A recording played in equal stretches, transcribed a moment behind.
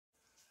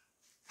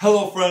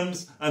Hello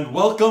friends, and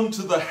welcome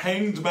to the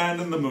Hanged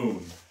Man in the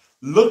Moon.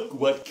 Look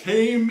what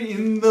came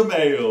in the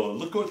mail.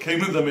 Look what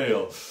came in the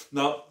mail.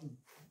 Now,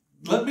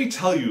 let me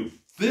tell you,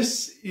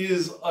 this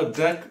is a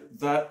deck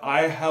that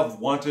I have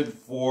wanted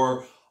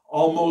for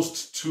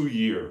almost 2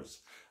 years.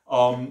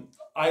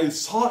 I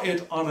saw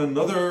it on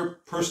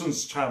another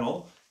person's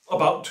channel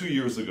about 2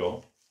 years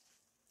ago,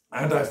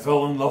 and I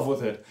fell in love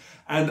with it.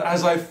 And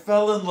as I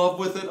fell in love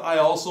with it, I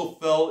also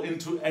fell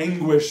into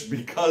anguish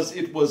because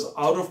it was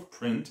out of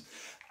print.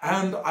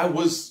 And I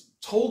was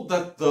told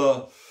that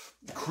the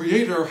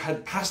creator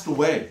had passed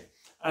away.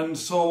 And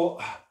so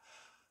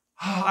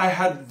I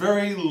had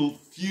very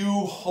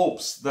few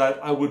hopes that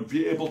I would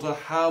be able to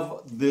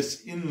have this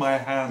in my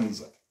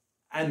hands.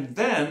 And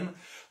then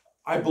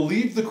I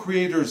believe the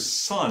creator's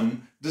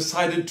son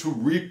decided to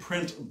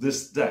reprint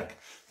this deck.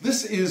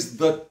 This is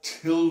the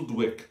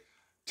Tyldwick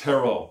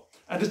Tarot.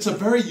 And it's a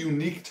very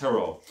unique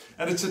tarot.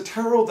 And it's a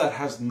tarot that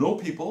has no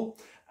people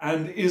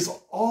and is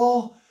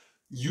all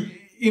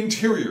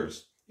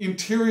interiors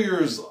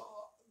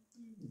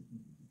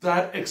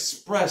that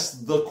express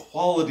the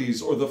qualities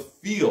or the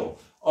feel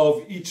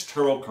of each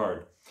tarot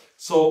card.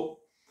 So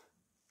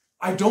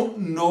I don't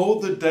know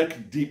the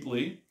deck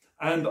deeply,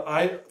 and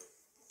I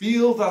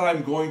feel that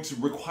I'm going to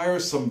require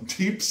some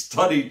deep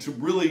study to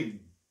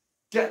really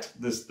get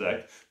this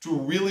deck, to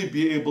really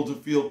be able to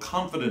feel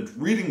confident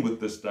reading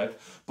with this deck.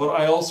 But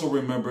I also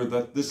remember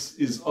that this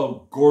is a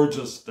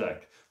gorgeous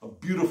deck, a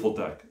beautiful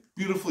deck,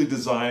 beautifully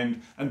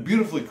designed and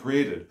beautifully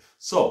created.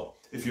 So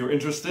if you're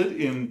interested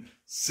in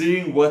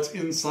seeing what's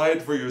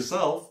inside for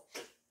yourself,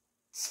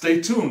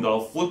 stay tuned.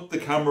 I'll flip the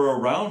camera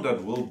around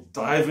and we'll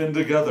dive in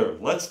together.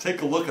 Let's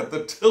take a look at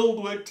the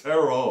Tyldwick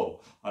Tarot.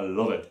 I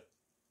love it.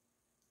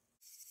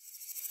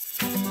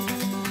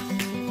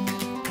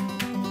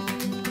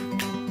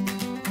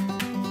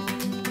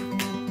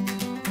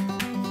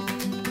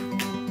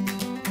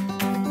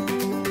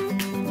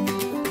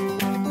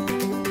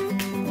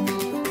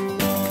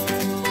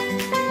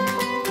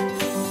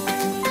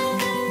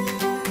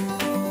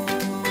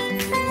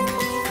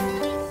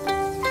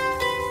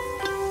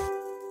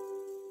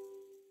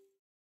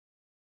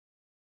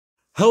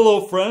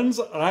 Hello friends,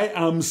 I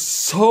am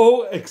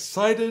so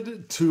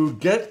excited to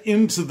get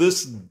into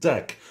this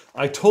deck.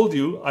 I told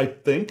you, I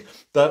think,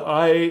 that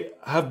I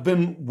have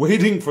been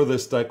waiting for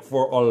this deck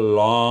for a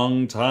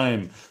long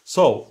time.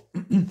 So,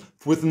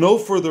 with no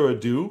further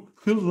ado,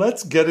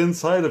 let's get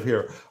inside of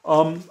here.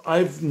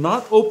 I've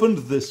not opened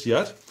this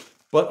yet,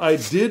 but I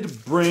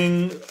did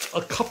bring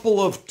a couple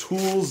of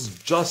tools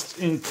just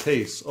in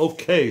case.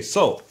 Okay,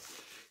 so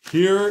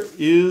here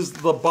is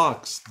the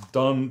box.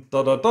 Dun,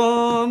 da, da,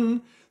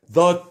 dun.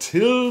 The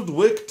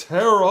Tyldwick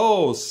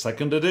Tarot,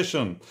 2nd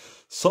edition.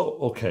 So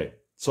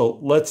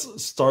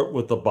let's start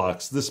with the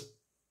box. This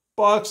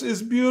box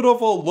is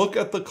beautiful. Look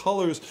at the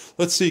colors.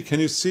 Let's see, can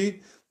you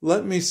see?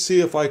 Let me see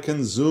if I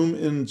can zoom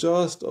in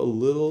just a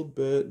little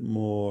bit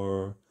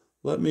more.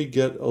 Let me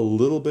get a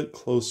little bit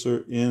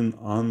closer in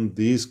on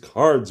these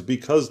cards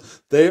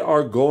because they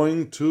are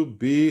going to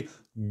be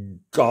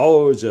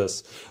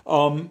gorgeous.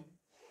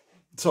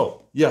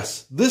 So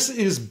yes, this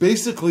is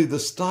basically the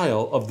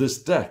style of this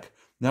deck.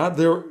 Now,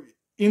 they're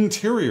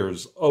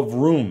interiors of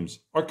rooms,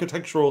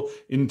 architectural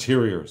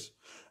interiors.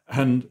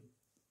 And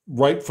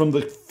right from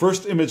the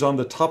first image on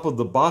the top of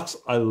the box,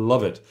 I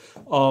love it.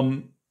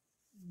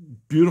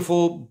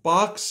 Beautiful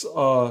box,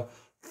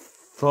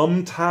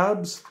 thumb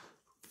tabs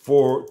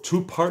for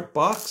 2-part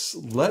box.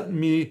 Let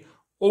me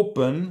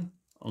open.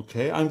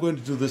 Okay, I'm going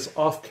to do this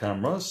off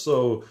camera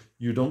so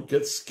you don't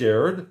get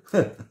scared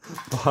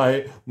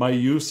by my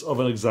use of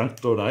an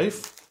X-Acto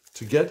knife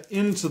to get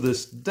into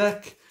this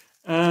deck.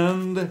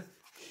 And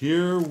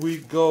here we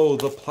go.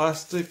 The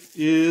plastic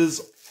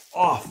is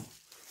off.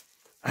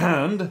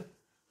 And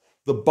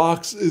the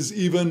box is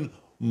even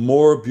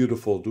more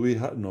beautiful. Do we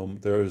have, no,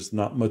 there's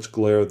not much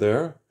glare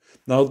there.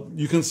 Now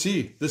you can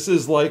see this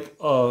is like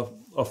a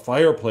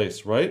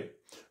fireplace, right?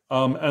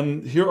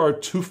 And here are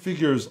 2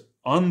 figures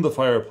on the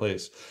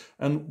fireplace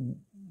and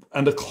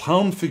a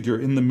clown figure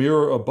in the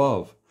mirror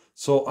above.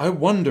 So I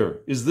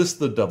wonder, is this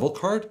the devil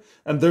card?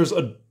 And there's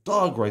a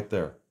dog right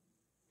there.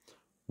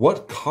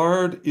 What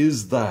card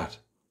is that?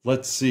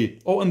 Let's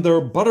see. Oh, and there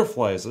are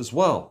butterflies as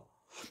well.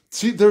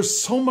 See, there's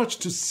so much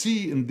to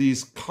see in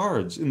these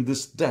cards, in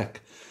this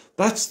deck.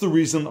 That's the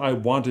reason I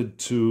wanted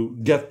to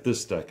get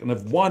this deck, and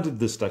I've wanted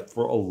this deck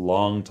for a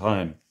long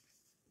time.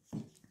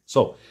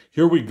 So,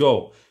 here we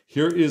go.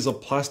 Here is a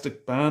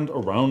plastic band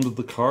around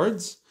the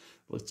cards.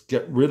 Let's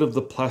get rid of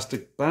the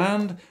plastic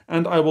band,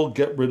 and I will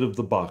get rid of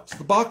the box.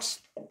 The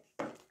box,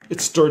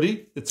 it's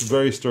sturdy. It's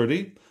very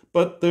sturdy.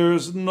 But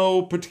there's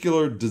no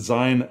particular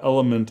design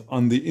element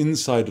on the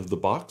inside of the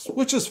box,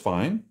 which is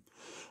fine.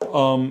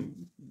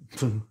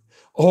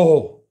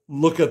 Oh,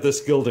 look at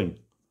this gilding.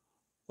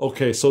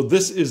 Okay, so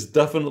this is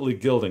definitely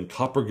gilding,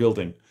 copper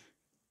gilding.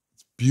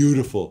 It's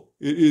beautiful.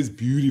 It is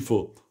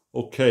beautiful.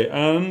 Okay,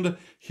 and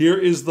here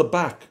is the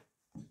back.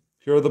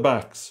 Here are the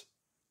backs.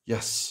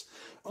 Yes.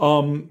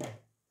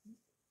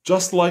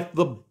 Just like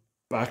the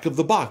back of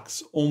the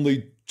box,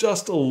 only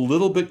just a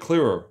little bit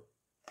clearer.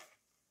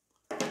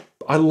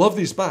 I love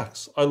these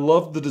backs. I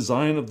love the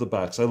design of the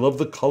backs. I love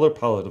the color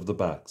palette of the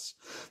backs.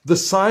 The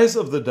size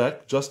of the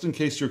deck, just in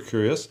case you're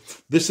curious,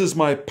 this is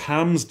my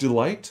Pam's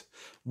Delight,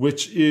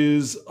 which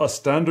is a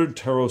standard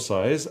tarot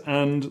size,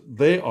 and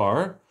they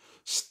are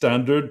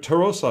standard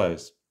tarot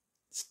size,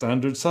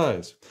 standard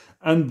size.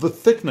 And the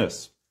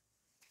thickness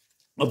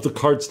of the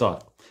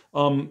cardstock.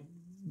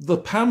 The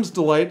Pam's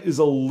Delight is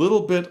a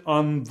little bit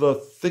on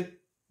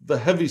the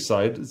heavy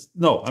side.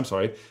 No, I'm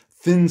sorry,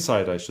 thin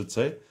side, I should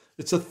say.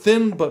 It's a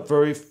thin but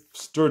very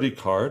sturdy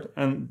card,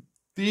 and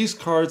these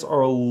cards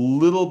are a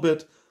little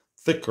bit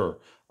thicker.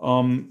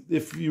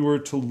 If you were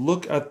to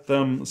look at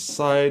them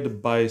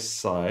side by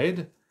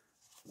side,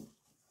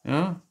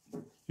 yeah,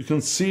 you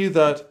can see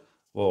that,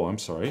 oh, I'm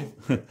sorry,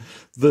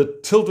 the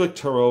Tyldwick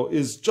Tarot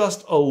is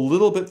just a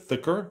little bit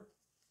thicker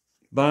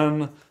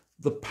than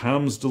the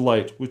Pam's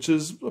Delight, which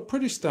is a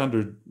pretty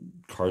standard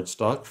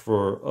cardstock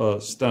for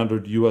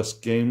standard US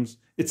games.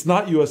 It's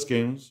not US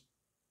games.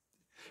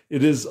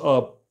 It is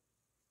a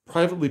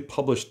privately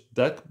published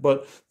deck,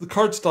 but the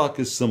cardstock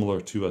is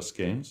similar to US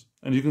games.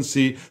 And you can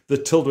see the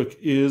Tyldwick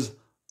is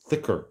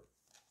thicker.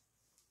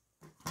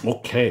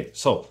 Okay,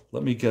 so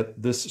let me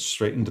get this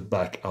straightened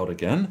back out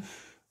again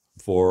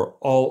for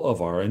all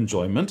of our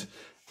enjoyment.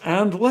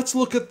 And let's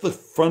look at the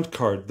front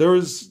card. There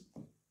is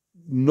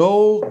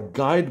no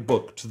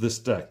guidebook to this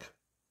deck.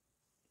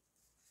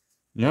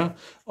 Yeah.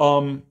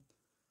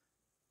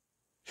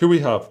 Here we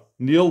have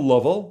Neil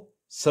Lovell,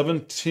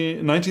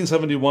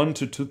 1971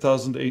 to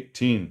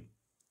 2018.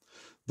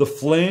 The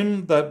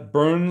flame that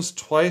burns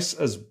twice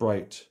as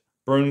bright,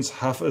 burns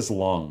half as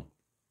long.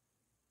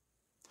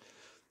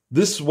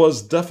 This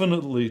was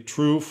definitely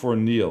true for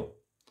Neil,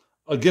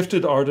 a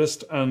gifted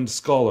artist and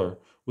scholar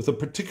with a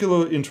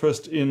particular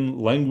interest in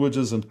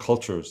languages and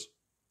cultures.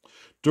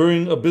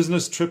 During a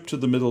business trip to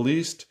the Middle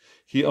East,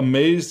 he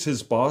amazed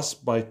his boss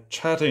by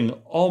chatting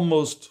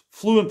almost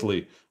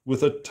fluently with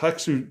the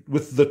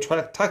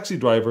taxi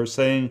driver,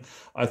 saying,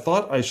 "I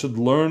thought I should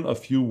learn a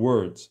few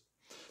words."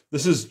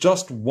 This is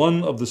just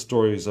one of the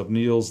stories of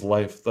Neil's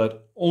life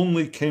that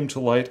only came to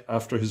light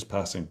after his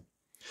passing.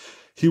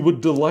 He would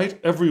delight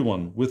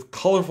everyone with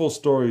colorful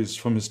stories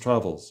from his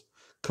travels,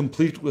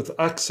 complete with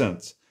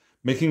accents,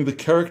 making the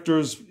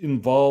characters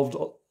involved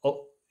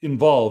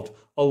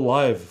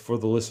alive for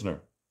the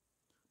listener,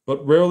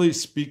 but rarely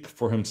speak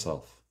for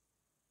himself.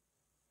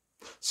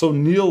 So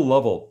Neil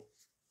Lovell,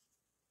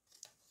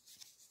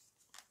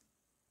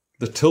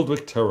 the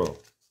Tyldwick Tarot.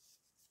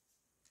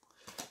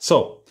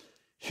 So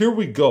here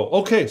we go.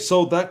 Okay,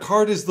 so that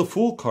card is the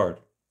Fool card.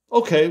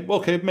 Okay,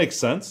 it makes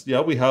sense.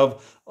 Yeah, we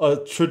have a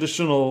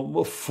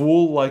traditional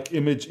fool-like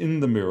image in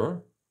the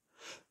mirror.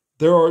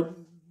 There are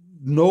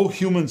no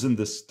humans in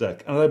this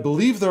deck, and I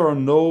believe there are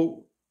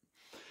no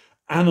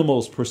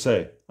animals per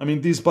se. I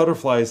mean, these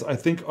butterflies, I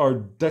think, are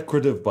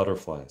decorative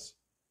butterflies.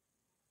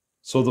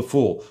 So the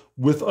Fool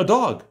with a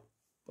dog.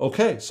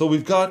 Okay, so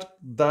we've got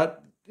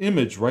that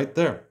image right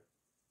there.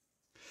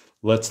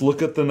 Let's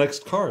look at the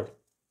next card.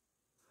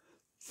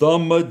 The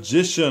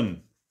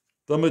Magician.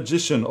 The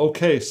Magician.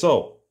 Okay,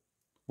 so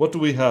what do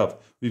we have?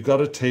 We've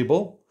got a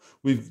table.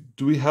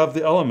 Do we have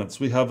the elements?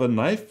 We have a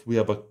knife. We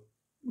have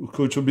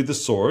which would be the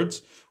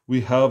swords.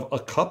 We have a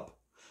cup.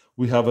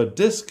 We have a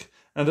disc.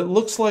 And it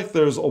looks like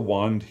there's a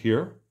wand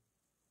here.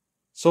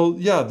 So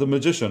yeah, the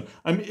Magician.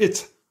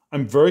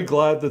 I'm very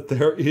glad that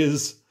there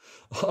is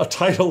a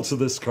title to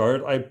this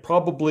card. I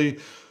probably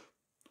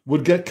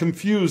would get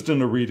confused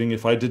in a reading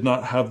if I did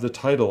not have the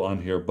title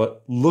on here.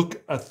 But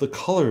look at the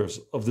colors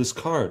of this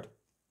card.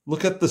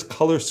 Look at this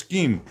color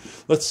scheme.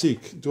 Let's see.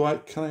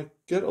 Can I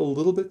get a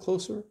little bit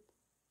closer?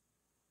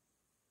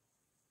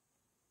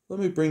 Let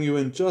me bring you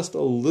in just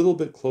a little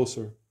bit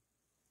closer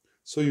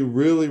so you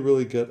really,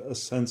 really get a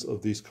sense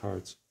of these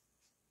cards.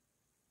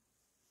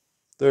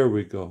 There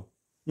we go.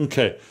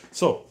 Okay,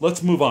 so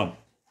let's move on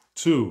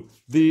to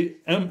the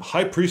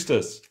High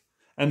Priestess.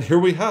 And here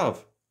we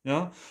have,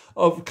 a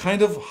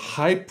kind of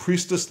High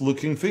Priestess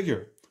looking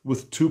figure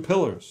with two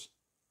pillars.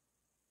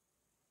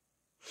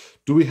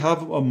 Do we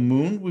have a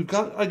moon?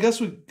 I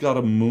guess we've got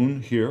a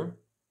moon here.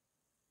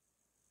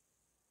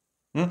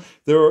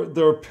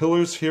 There are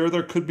pillars here.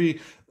 There could be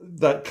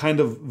that kind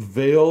of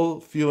veil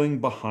feeling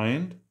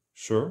behind.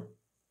 Sure.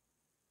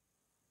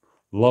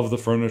 Love the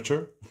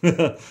furniture.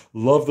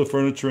 Love the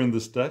furniture in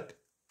this deck.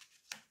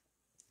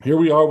 Here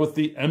we are with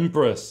the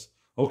Empress.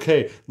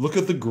 Okay, look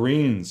at the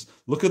greens.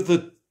 Look at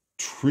the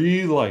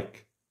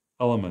tree-like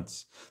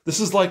elements. This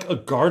is like a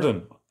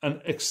garden,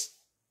 an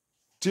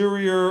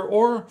exterior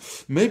or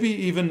maybe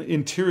even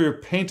interior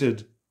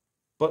painted,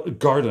 but a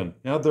garden.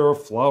 Yeah, there are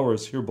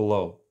flowers here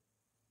below.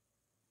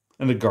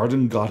 And a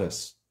garden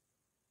goddess.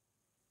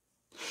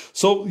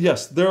 So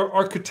yes, they're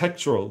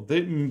architectural.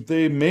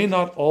 They may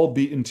not all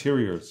be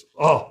interiors.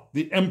 Oh,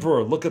 the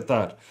Emperor, look at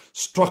that.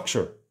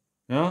 Structure.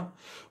 Yeah.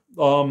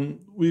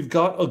 We've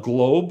got a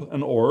globe,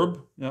 an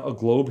orb, a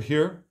globe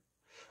here.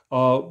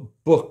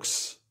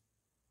 Books,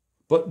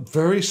 but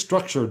very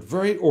structured,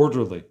 very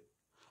orderly.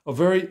 A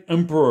very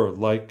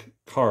emperor-like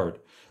card.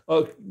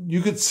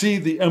 You could see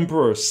the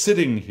emperor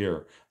sitting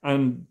here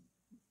and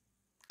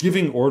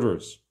giving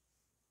orders.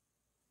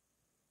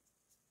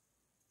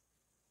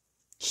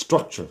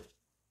 Structure.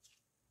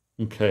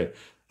 Okay.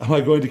 Am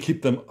I going to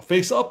keep them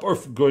face up or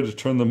going to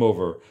turn them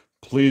over?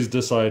 Please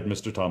decide,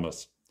 Mr.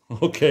 Thomas.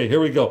 Okay, here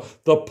we go.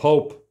 The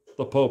Pope.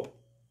 The Pope.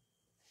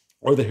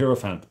 Or the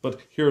Hierophant. But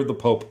here, the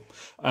Pope.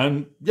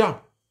 And yeah,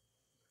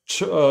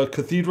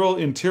 cathedral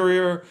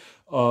interior,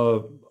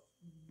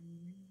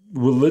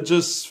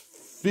 religious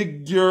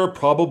figure,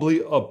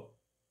 probably a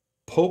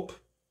Pope.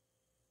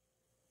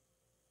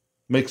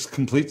 Makes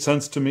complete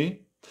sense to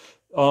me.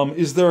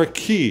 Is there a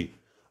key?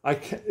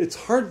 It's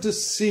hard to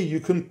see. You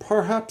can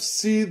perhaps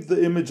see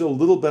the image a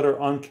little better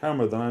on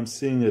camera than I'm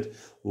seeing it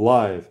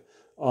live.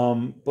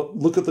 But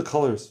look at the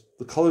colors.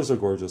 The colors are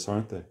gorgeous,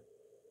 aren't they?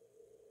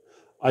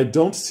 I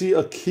don't see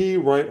a key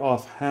right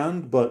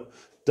offhand, but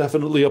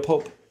definitely a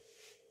Pope.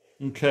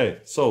 Okay,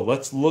 so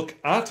let's look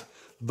at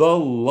the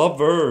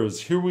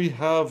Lovers. Here we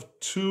have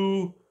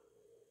two...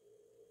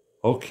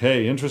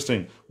 Okay,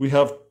 interesting. We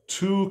have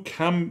two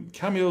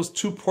cameos,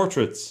 two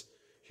portraits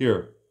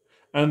here.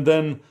 And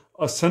then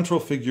a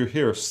central figure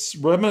here,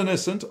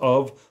 reminiscent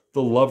of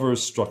the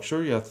Lovers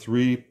structure. Yeah,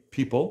 three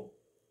people,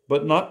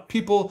 but not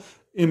people,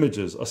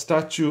 images, a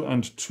statue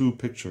and two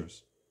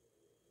pictures.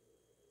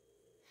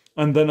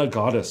 And then a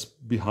goddess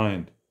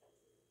behind.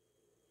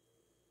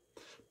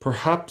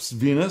 Perhaps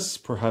Venus,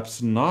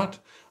 perhaps not.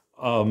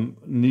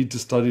 Need to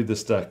study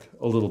this deck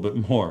a little bit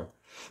more.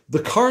 The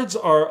cards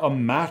are a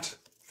matte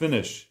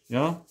finish,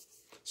 yeah?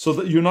 So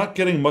that you're not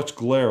getting much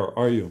glare,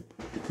 are you?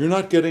 You're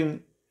not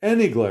getting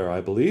any glare,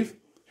 I believe.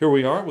 Here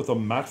we are with a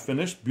matte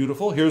finish,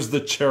 beautiful. Here's the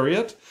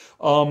Chariot.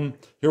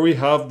 Here we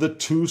have the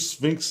two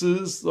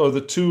sphinxes, or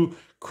the two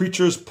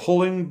creatures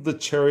pulling the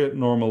chariot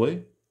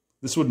normally.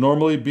 This would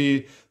normally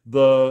be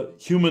the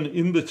human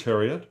in the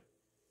chariot,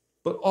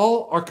 but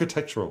all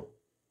architectural.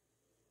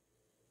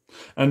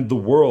 And the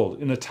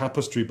world in a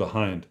tapestry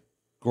behind.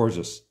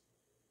 Gorgeous.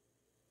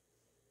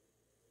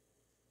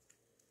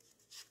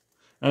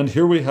 And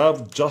here we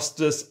have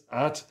Justice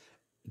at...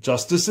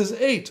 Justice is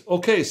 8.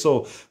 Okay,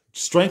 so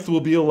strength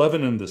will be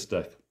 11 in this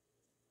deck.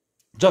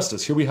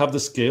 Justice. Here we have the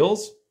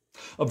Scales.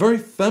 A very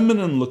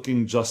feminine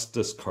looking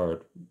Justice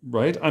card,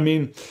 right? I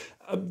mean,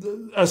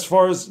 as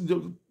far as...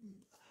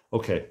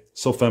 Okay,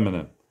 so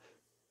feminine.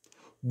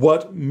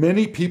 What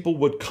many people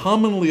would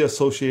commonly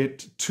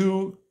associate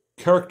to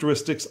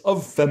characteristics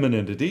of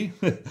femininity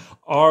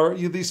are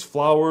these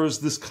flowers,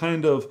 this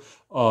kind of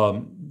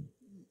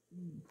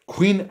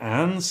Queen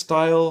Anne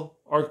style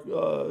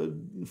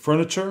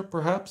furniture,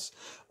 perhaps.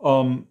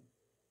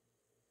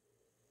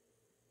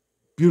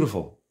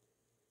 Beautiful.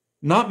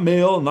 Not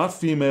male, not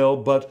female,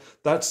 but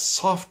that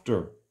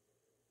softer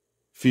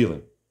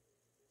feeling,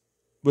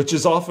 which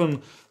is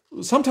often,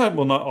 sometimes,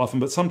 well, not often,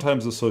 but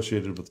sometimes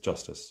associated with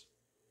justice.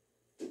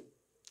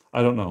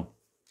 I don't know.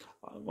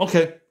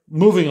 Okay,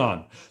 moving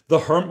on. The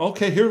Hermit.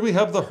 Okay, here we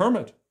have the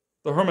Hermit.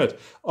 The Hermit.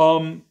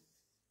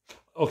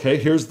 Okay,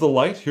 here's the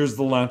light. Here's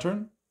the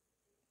lantern.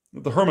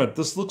 The Hermit.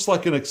 This looks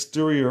like an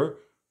exterior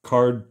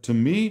card to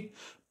me,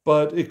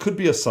 but it could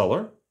be a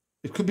cellar.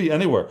 It could be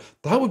anywhere.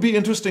 That would be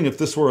interesting if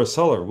this were a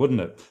cellar,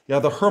 wouldn't it? Yeah,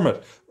 the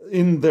Hermit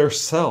in their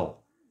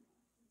cell.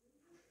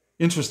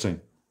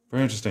 Interesting.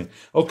 Very interesting.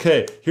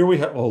 Okay, here we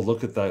have... Oh,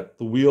 look at that.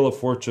 The Wheel of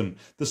Fortune.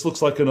 This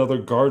looks like another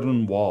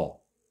garden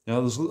wall. Yeah,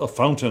 there's a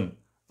fountain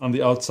on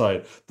the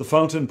outside. The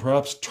fountain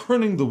perhaps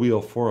turning the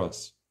wheel for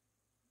us.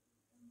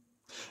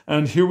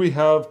 And here we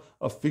have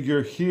a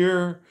figure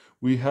here.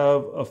 We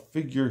have a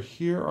figure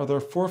here. Are there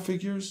 4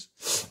 figures?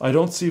 I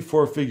don't see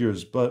 4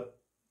 figures, but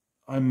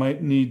I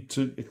might need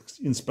to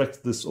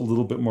inspect this a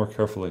little bit more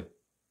carefully.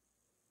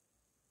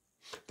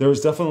 There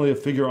is definitely a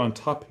figure on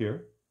top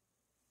here.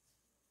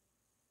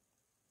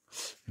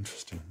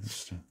 Interesting,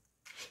 interesting.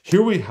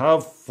 Here we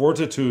have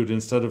fortitude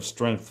instead of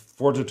strength.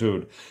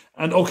 Fortitude.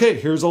 And okay,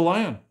 here's a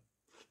lion.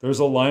 There's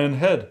a lion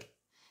head.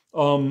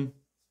 I'm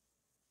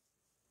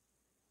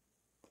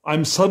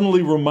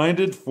suddenly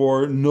reminded,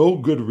 for no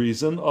good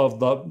reason, of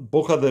the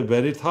Bocca di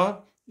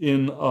Verità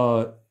in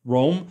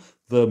Rome,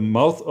 the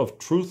mouth of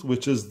truth,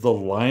 which is the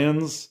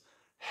lion's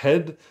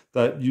head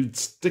that you'd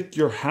stick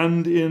your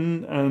hand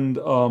in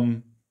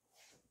and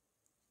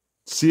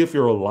see if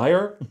you're a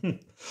liar.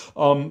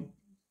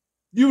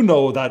 You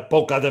know that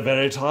Bocca di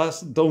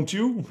Veritas, don't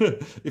you?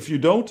 If you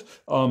don't,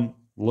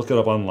 look it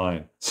up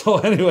online. So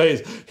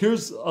anyways,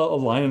 here's a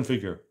lion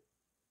figure.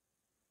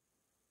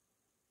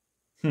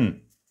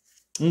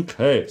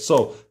 Okay,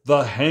 so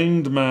the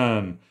Hanged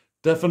Man.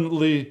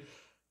 Definitely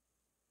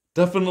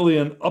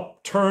an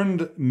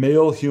upturned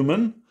male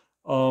human.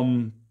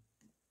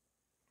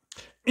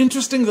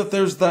 Interesting that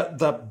there's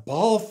that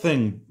ball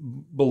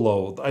thing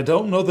below. I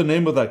don't know the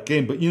name of that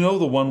game, but you know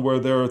the one where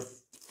there are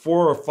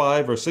 4 or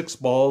 5 or 6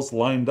 balls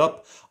lined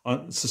up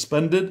on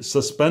suspension,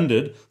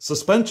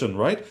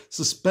 right?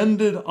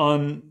 Suspended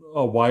on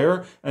a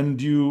wire, and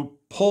you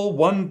pull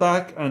one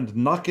back and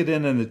knock it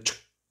in, and it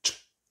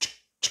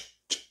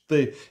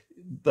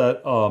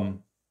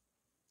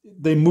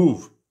they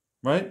move,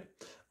 right?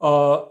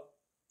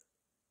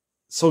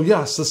 So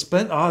yeah,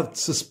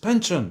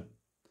 suspension.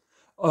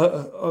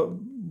 A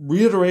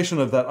reiteration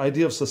of that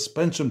idea of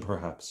suspension,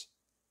 perhaps.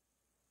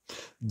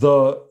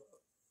 The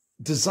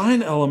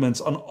design elements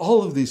on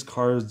all of these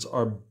cards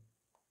are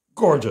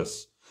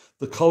gorgeous.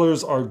 The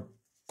colors are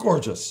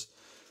gorgeous.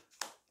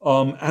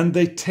 And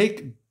they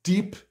take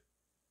deep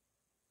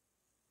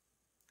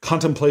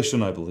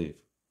contemplation, I believe.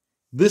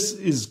 This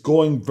is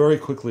going very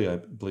quickly, I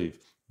believe.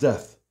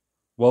 Death.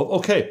 Well,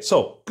 okay,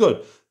 so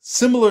good.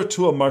 Similar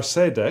to a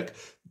Marseille deck,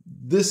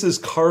 this is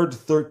card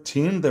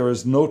 13. There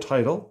is no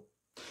title,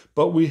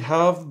 but we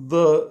have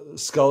the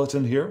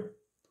skeleton here.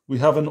 We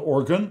have an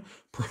organ,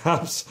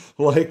 perhaps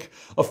like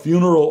a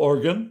funeral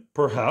organ,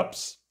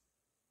 perhaps.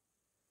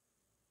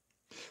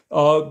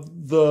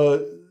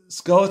 The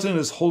skeleton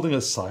is holding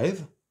a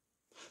scythe.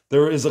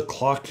 There is a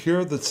clock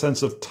here, the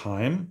sense of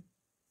time.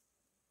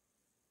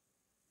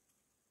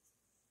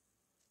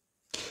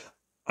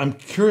 I'm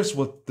curious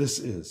what this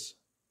is.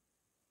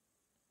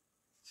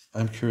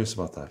 I'm curious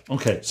about that.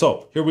 Okay,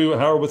 so here we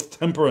are with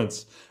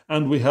temperance,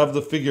 and we have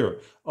the figure.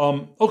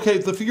 Okay,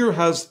 the figure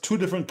has two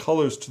different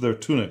colors to their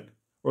tunic,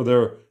 or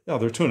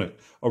their tunic,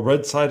 a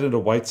red side and a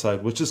white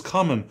side, which is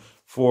common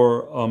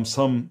for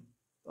some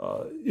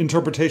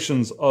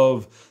interpretations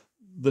of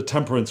the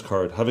temperance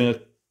card, having a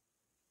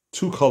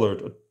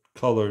two-colored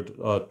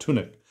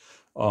tunic.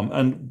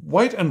 And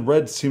white and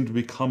red seem to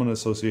be common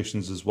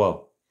associations as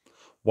well.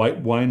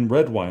 White wine,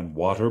 red wine,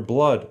 water,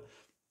 blood.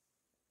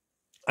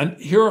 And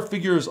here are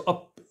figures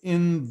up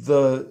in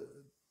the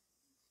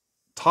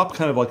top,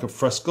 kind of like a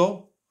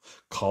fresco,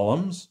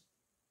 columns.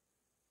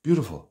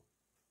 Beautiful.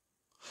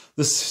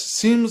 This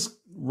seems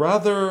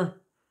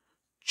rather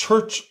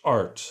church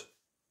art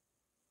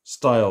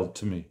styled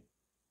to me.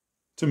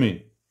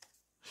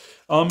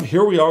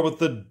 Here we are with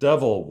the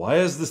devil. Why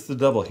is this the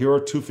devil? Here are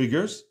two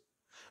figures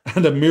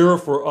and a mirror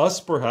for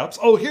us, perhaps.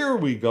 Oh, here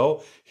we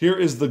go. Here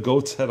is the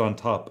goat's head on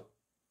top.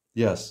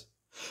 Yes.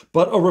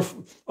 But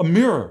a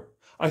mirror.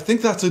 I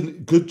think that's a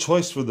good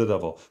choice for the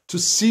devil, to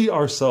see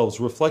ourselves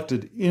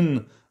reflected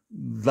in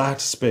that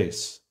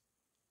space.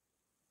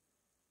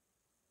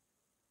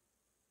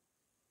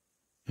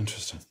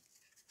 Interesting.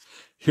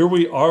 Here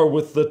we are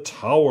with the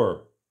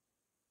tower.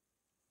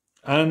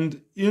 And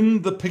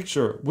in the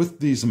picture with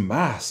these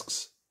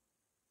masks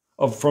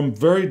from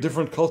very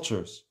different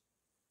cultures.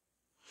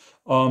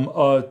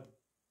 A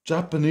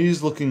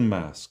Japanese-looking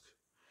mask,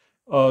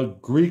 a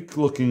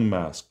Greek-looking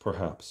mask,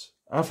 perhaps,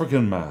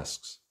 African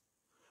masks,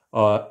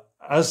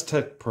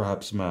 Aztec,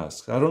 perhaps,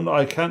 masks. I don't know.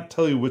 I can't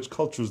tell you which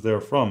cultures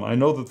they're from. I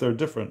know that they're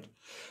different.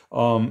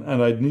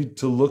 And I'd need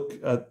to look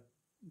at,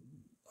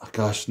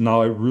 gosh,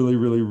 now I really,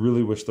 really,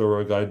 really wish there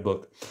were a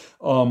guidebook.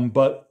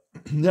 But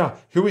yeah,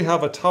 here we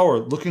have a tower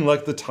looking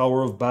like the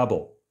Tower of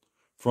Babel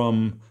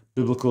from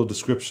biblical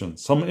description.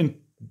 Some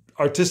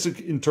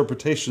artistic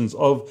interpretations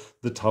of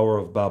the Tower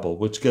of Babel,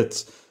 which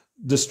gets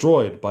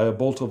destroyed by a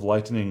bolt of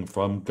lightning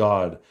from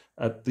God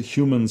at the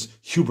human's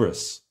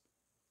hubris.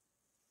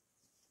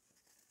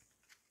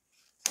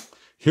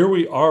 Here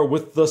we are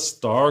with the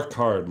star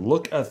card.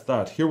 Look at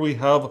that. Here we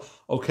have,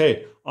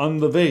 okay, on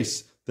the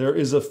vase, there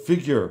is a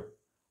figure,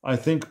 I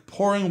think,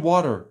 pouring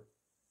water.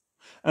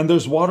 And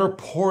there's water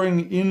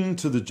pouring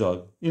into the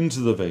jug,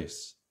 into the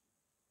vase.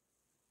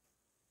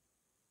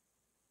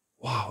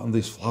 Wow, and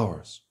these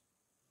flowers.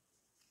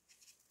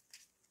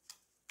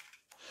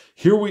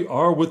 Here we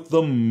are with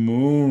the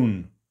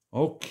moon.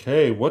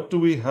 Okay, what do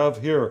we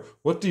have here?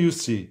 What do you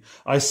see?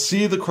 I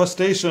see the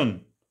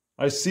crustacean.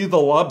 I see the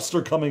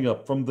lobster coming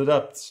up from the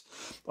depths.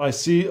 I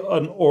see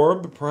an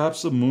orb,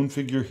 perhaps a moon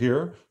figure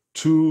here,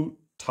 two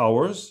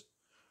towers.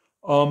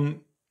 Are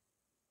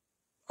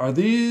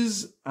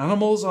these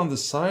animals on the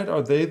side?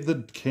 Are they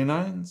the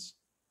canines?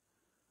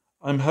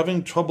 I'm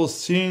having trouble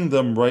seeing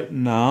them right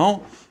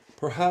now.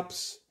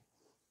 Perhaps.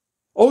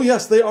 Oh,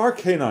 yes, they are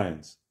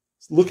canines.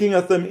 Looking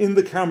at them in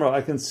the camera,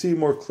 I can see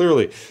more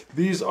clearly.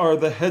 These are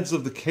the heads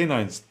of the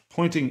canines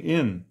pointing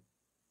in.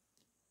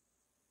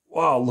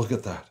 Wow, look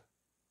at that.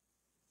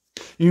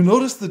 You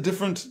notice the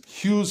different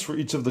hues for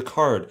each of the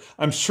card.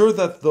 I'm sure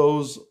that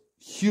those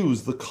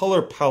hues, the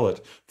color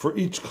palette for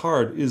each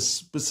card is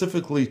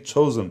specifically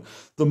chosen.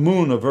 The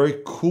moon, a very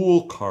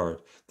cool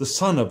card. The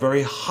sun, a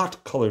very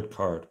hot colored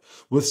card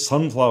with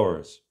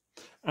sunflowers.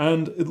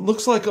 And it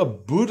looks like a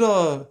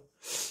Buddha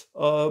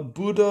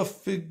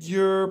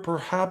figure,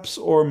 perhaps,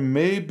 or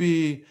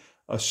maybe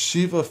a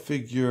Shiva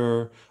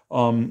figure,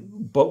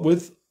 but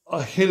with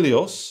a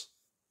Helios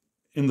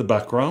in the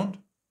background.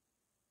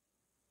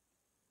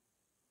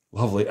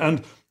 Lovely.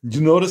 And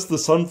you notice the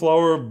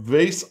sunflower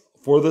vase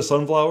for the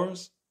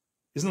sunflowers?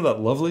 Isn't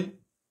that lovely?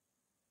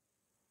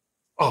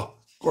 Oh,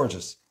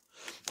 gorgeous.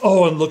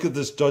 Oh, and look at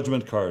this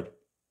judgment card.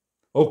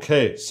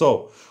 Okay,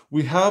 so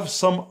we have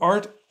some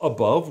art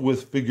above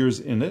with figures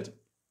in it.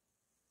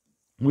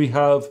 We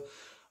have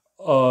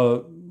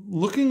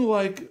looking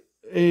like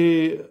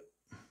a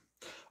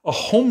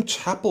home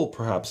chapel,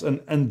 perhaps,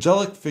 an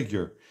angelic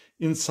figure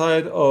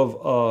inside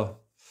of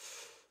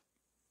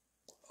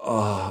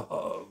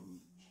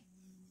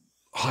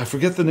I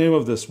forget the name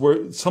of this,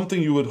 where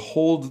something you would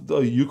hold the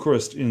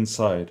Eucharist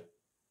inside.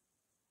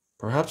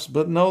 Perhaps,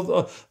 but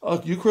no,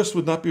 a Eucharist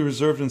would not be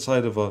reserved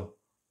inside of a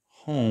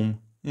home.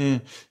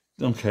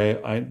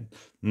 Okay, I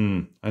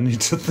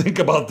need to think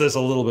about this a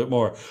little bit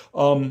more.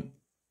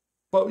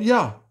 But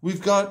yeah,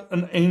 we've got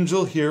an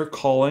angel here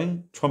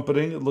calling,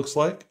 trumpeting, it looks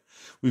like.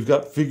 We've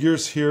got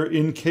figures here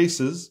in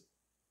cases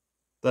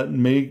that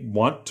may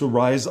want to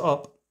rise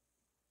up.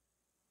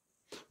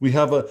 We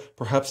have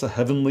perhaps a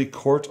heavenly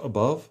court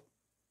above.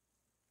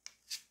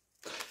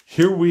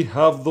 Here we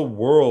have the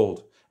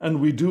world, and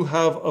we do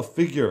have a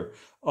figure,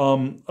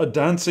 a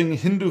dancing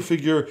Hindu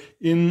figure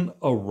in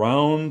a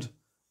round,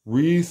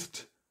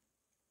 wreathed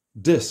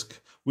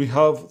disc. We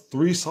have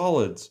three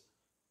solids,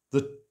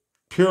 the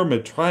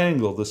pyramid,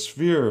 triangle, the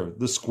sphere,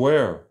 the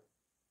square.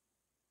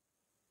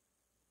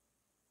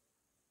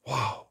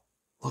 Wow,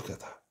 look at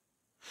that.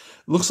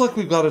 It looks like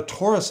we've got a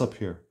Taurus up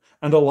here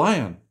and a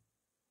lion.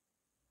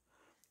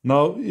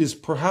 Now, is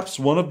perhaps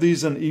one of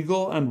these an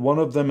eagle and one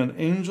of them an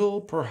angel?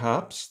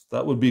 Perhaps.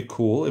 That would be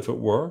cool if it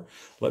were.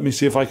 Let me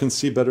see if I can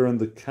see better in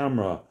the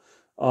camera.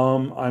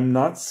 I'm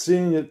not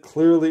seeing it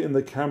clearly in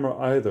the camera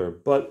either,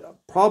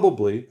 but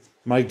probably,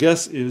 my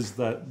guess is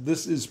that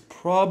this is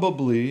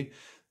probably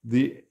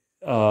the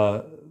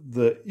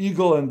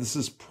eagle and this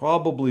is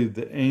probably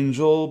the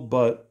angel,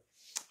 but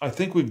I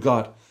think we've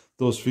got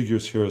those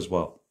figures here as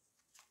well.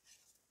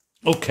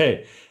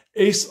 Okay.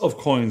 Ace of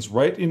coins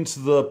right into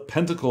the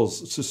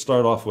pentacles to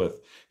start off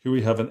with. Here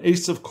we have an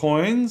ace of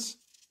coins.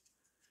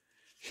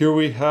 Here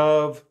we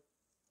have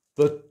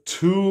the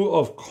two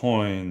of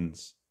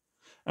coins.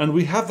 And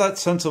we have that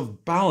sense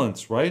of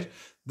balance, right?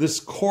 This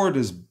cord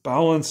is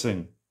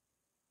balancing,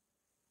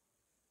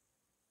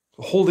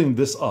 holding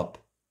this up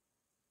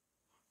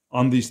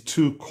on these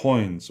two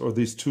coins or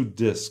these two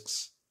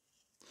discs.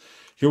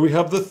 Here we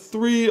have the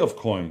three of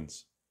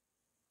coins.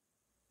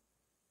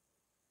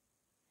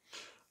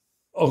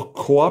 A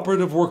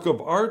cooperative work of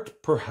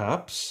art,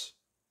 perhaps.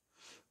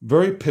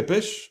 Very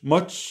pippish.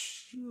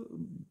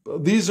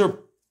 These are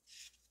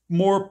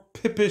more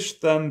pippish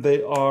than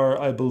they are,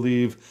 I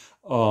believe,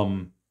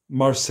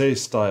 Marseille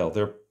style.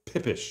 They're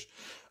pippish.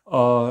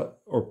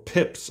 Or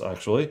pips,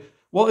 actually.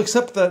 Well,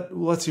 except that,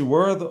 let's see,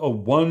 where are the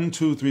 1,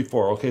 2, 3,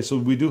 4? Okay, so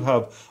we do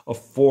have a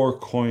 4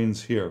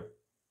 coins here.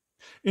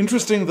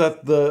 Interesting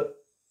that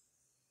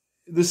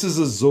this is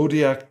a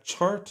zodiac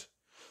chart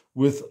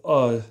with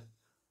a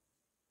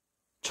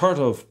chart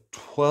of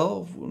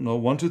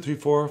 1, 2, 3,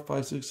 4,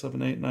 5, 6,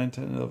 7, 8, 9,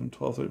 10, 11,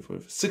 12, 13,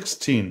 14,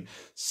 15,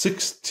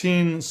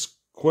 16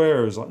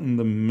 squares in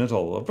the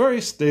middle. A very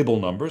stable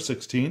number,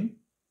 16.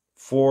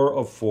 4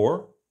 of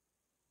 4.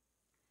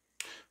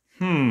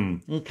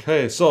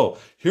 Okay, so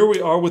here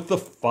we are with the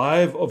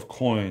 5 of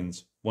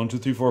coins. 1, 2,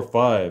 3, 4,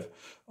 5.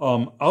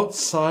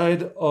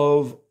 Outside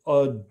of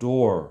a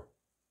door.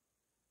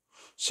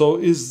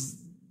 So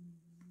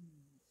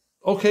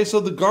okay, so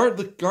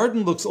the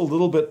garden looks a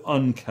little bit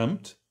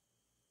unkempt.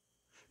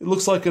 It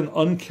looks like an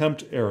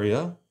unkempt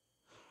area.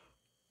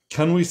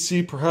 Can we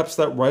see perhaps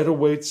that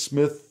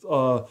Rider-Waite-Smith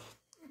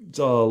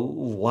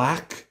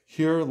lack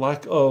here?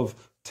 Lack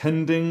of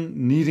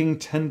tending,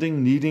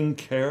 needing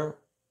care?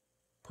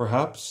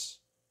 Perhaps.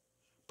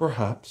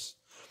 Perhaps.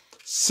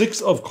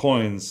 6 of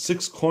coins.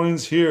 6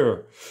 coins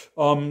here.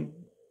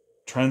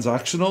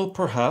 Transactional,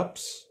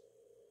 perhaps.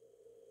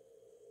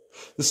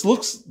 This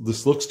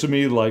looks to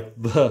me like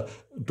the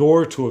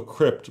door to a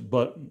crypt,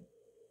 but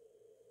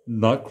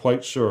not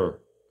quite sure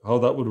how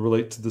that would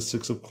relate to the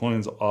 6 of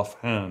coins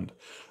offhand.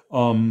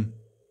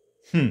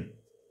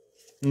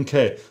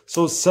 Okay,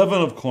 so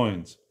 7 of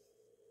coins.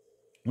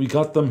 We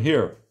got them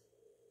here.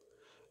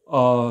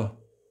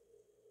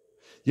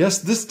 Yes,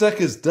 this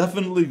deck is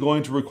definitely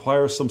going to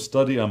require some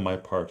study on my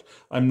part.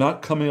 I'm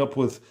not coming up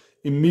with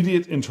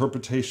immediate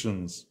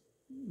interpretations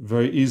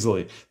very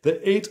easily.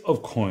 The 8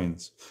 of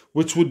coins,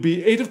 which would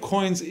be 8 of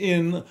coins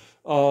in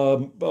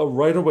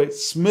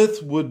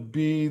Rider-Waite-Smith would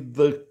be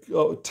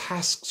the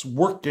tasks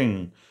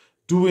working,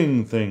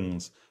 doing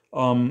things.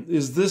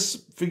 Is this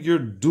figure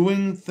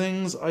doing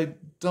things? I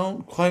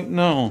don't quite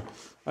know.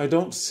 I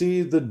don't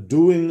see the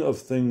doing of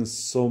things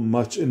so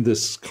much in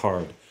this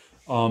card.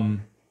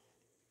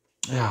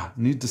 Yeah,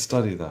 need to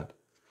study that.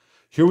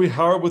 Here we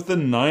are with the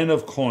 9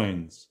 of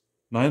coins.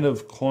 9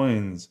 of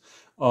coins.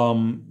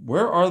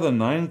 Where are the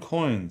 9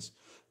 coins?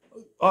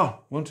 1,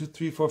 2,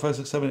 3, 4, 5,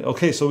 6, 7, 8.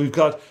 Okay, so we've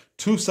got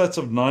 2 sets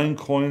of 9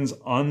 coins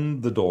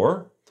on the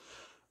door.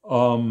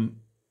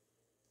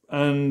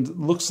 And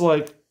looks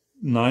like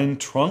 9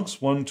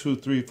 trunks. 1, 2,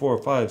 3, 4,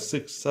 5,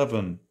 6,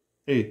 7,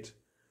 8,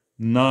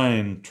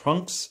 9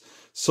 trunks.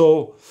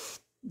 So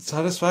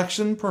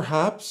satisfaction,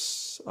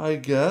 perhaps, I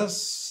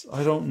guess.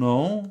 I don't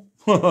know.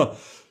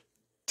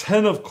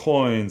 10 of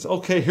coins.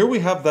 Okay, here we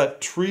have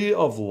that tree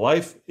of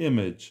life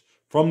image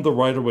from the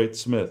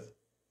Rider-Waite-Smith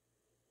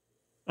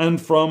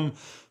and from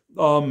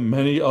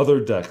many other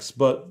decks.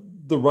 But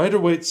the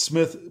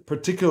Rider-Waite-Smith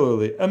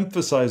particularly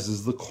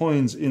emphasizes the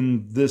coins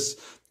in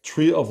this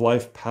tree of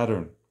life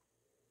pattern.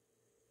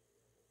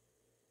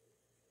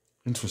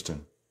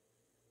 Interesting.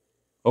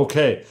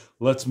 Okay,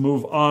 let's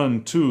move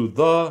on to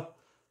the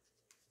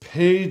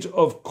Page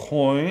of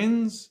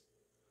Coins.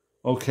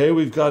 Okay,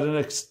 we've got an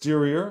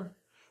exterior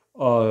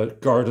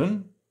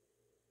garden.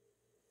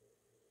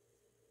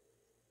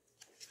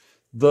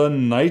 The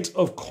Knight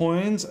of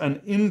Coins,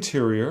 an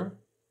interior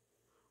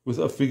with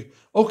a figure.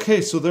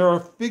 Okay, so there are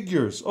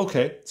figures.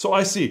 Okay, so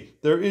I see.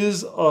 There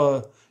is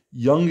a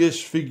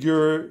youngish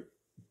figure,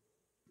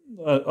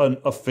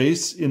 a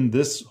face in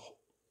this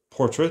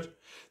portrait.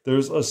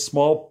 There's a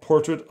small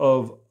portrait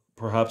of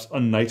perhaps a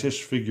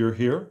knightish figure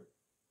here.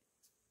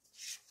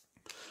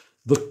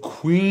 The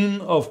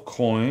Queen of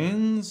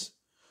Coins.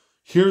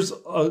 Here's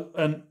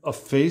a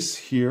face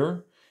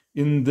here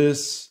in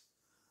this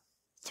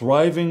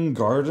thriving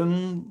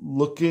garden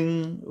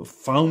looking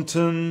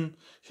fountain.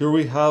 Here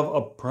we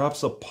have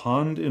perhaps a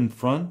pond in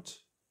front.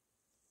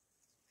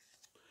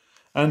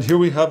 And here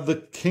we have the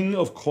King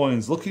of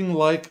Coins looking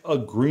like a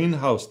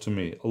greenhouse to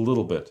me a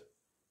little bit.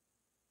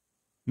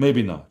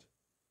 Maybe not,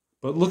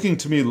 but looking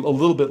to me a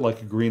little bit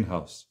like a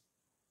greenhouse.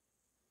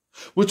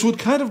 Which would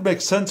kind of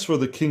make sense for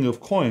the King of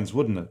Coins,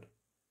 wouldn't it?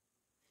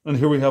 And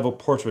here we have a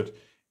portrait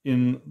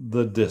in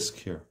the disc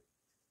here.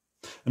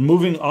 And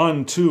moving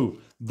on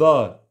to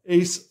the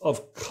Ace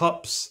of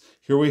Cups.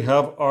 Here we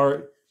have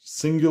our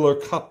singular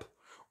cup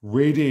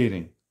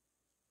radiating.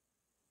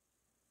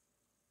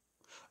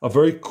 A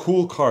very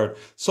cool card.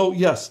 So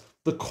yes,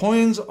 the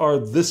coins are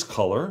this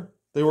color.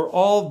 They were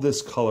all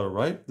this color,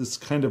 right? This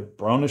kind of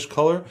brownish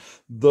color.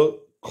 The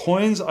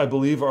coins, I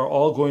believe, are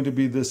all going to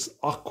be this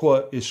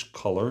aqua-ish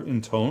color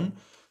in tone.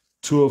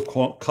 Two of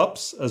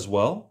Cups as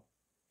well.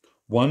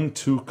 1,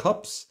 2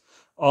 cups.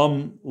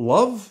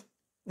 Love?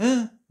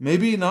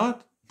 Maybe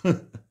not.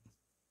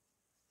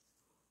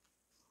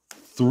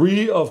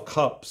 3 of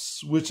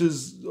Cups, which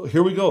is,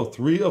 here we go,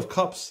 3 of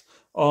Cups.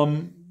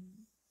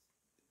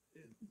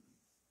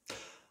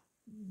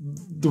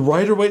 The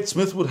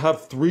Rider-Waite-Smith would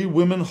have 3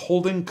 women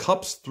holding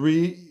cups,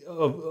 3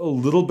 a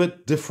little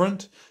bit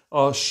different,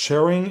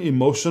 sharing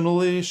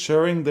emotionally,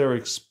 sharing their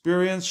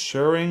experience,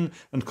 sharing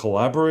and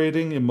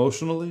collaborating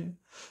emotionally.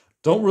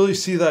 Don't really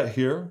see that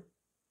here,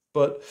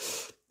 but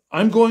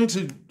I'm going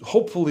to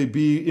hopefully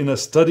be in a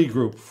study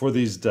group for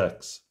these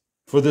decks.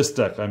 For this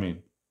deck, I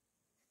mean.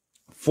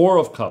 4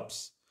 of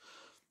Cups.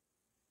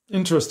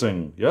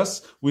 Interesting,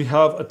 yes? We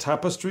have a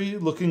tapestry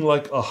looking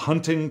like a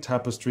hunting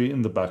tapestry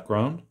in the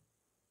background.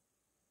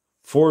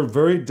 4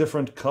 very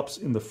different cups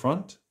in the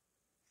front.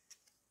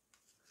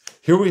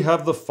 Here we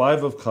have the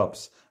 5 of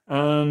Cups.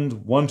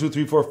 And 1, 2,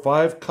 3, 4,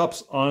 5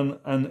 cups on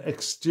an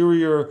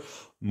exterior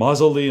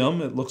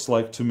mausoleum, it looks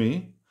like to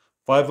me.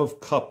 5 of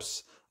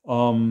Cups.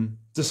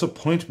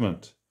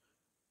 Disappointment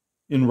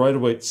in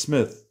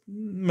Rider-Waite-Smith.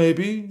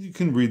 Maybe you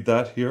can read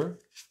that here.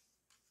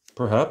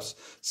 Perhaps.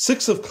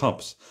 6 of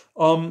Cups.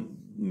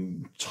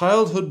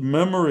 Childhood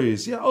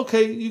memories. Yeah,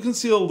 okay, you can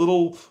see a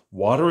little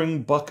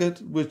watering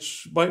bucket,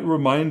 which might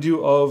remind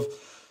you of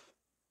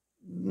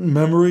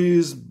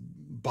memories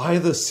by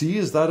the sea.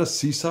 Is that a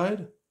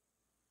seaside?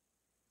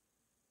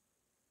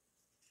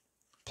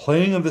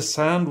 Playing in the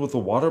sand with a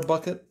water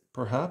bucket,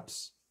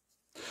 perhaps.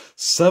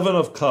 7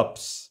 of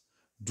Cups.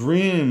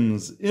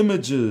 Dreams,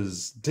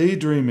 images,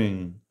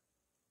 daydreaming.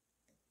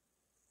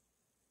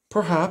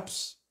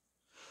 Perhaps.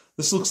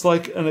 This looks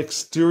like an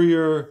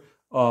exterior,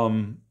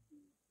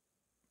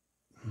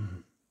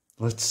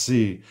 let's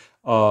see,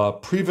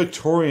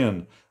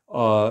 pre-Victorian,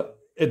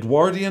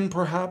 Edwardian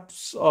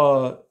perhaps,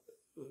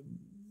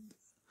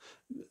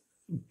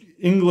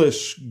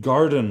 English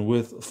garden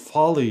with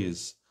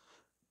follies,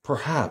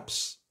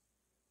 perhaps.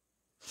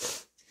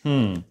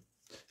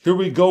 Here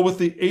we go with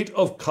the 8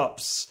 of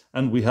Cups,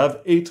 and we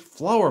have 8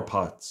 flower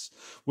pots,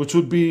 which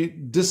would be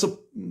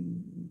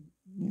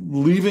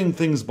leaving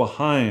things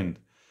behind,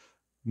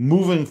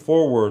 moving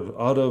forward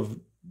out of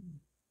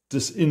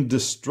in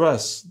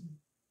distress,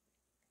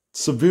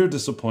 severe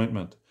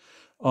disappointment.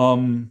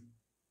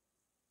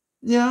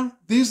 Yeah,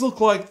 these look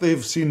like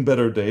they've seen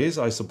better days,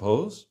 I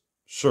suppose.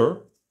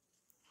 Sure.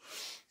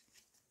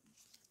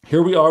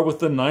 Here we are with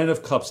the 9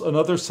 of Cups,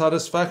 another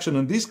satisfaction,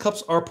 and these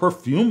cups are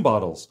perfume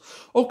bottles.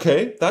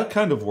 Okay, that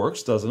kind of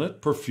works, doesn't it?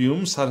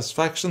 Perfume,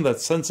 satisfaction, that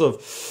sense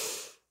of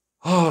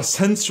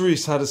sensory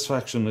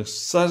satisfaction,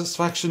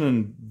 satisfaction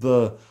in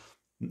the,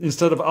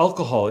 instead of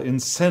alcohol, in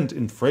scent,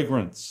 in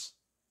fragrance.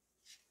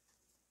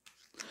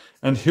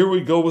 And here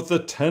we go with the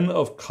 10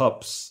 of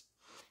Cups.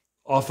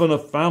 Often a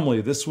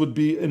family. This would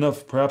be in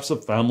perhaps a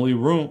family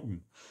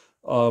room.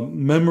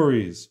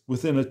 Memories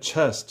within a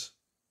chest.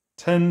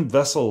 10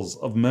 vessels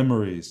of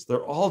memories.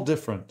 They're all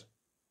different.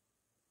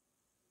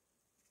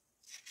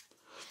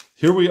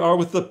 Here we are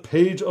with the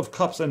Page of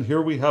Cups, and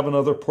here we have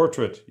another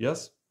portrait,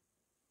 yes?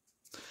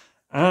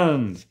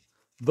 And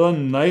the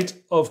Knight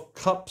of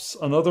Cups,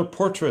 another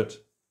portrait.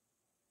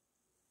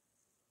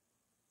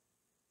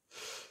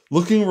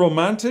 Looking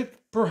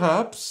romantic,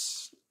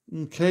 perhaps.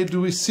 Okay,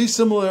 do we see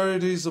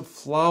similarities of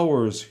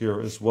flowers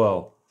here as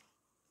well?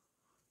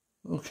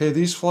 Okay,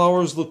 these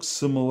flowers look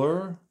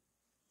similar.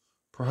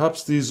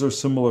 Perhaps these are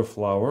similar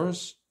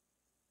flowers.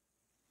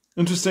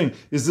 Interesting.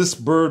 Is this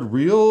bird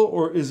real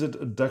or is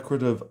it a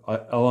decorative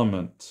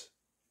element?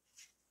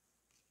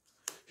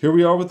 Here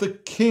we are with the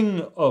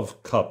King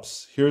of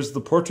Cups. Here's the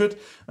portrait,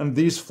 and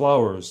these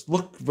flowers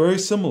look very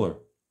similar.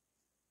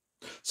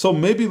 So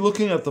maybe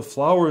looking at the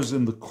flowers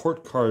in the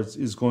court cards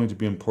is going to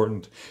be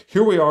important.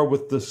 Here we are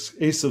with the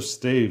Ace of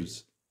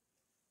Staves.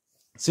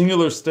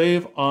 Singular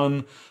stave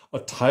on a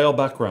tile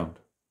background.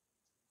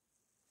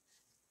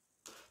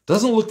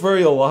 Doesn't look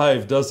very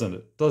alive, doesn't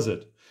it? Does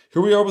it?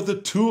 Here we are with the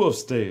Two of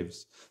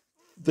Staves.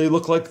 They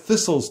look like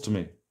thistles to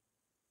me.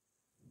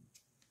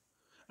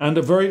 And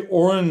a very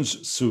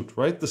orange suit,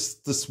 right?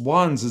 This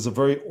wands is a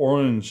very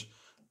orange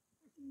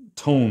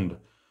toned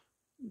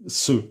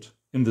suit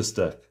in this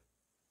deck.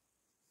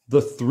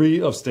 The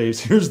Three of Staves.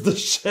 Here's the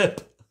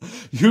ship.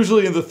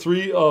 Usually in the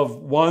Three of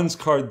Wands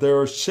card, there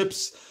are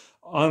ships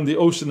on the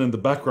ocean in the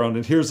background.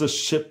 And here's a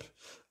ship.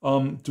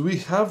 Do we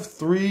have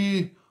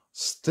three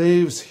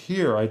staves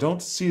here? I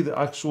don't see the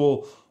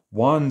actual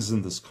wands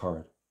in this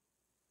card.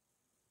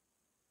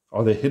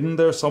 Are they hidden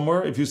there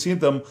somewhere? If you see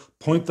them,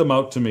 point them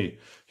out to me.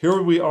 Here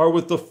we are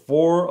with the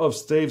Four of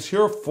Staves.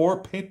 Here are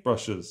 4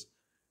 paintbrushes.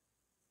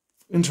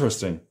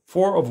 Interesting.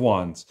 4 of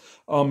Wands.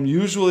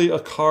 Usually a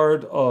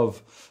card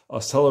of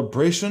a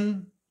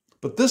celebration,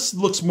 but this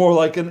looks more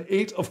like an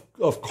 8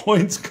 of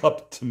Coins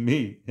cup to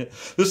me.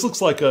 This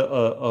looks like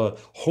a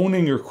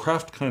honing your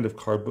craft kind of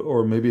card,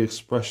 or maybe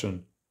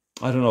expression.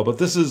 I don't know, but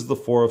this is the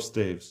 4 of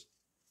Staves.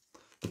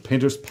 The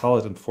painter's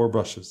palette and 4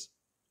 brushes.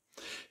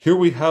 Here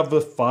we have the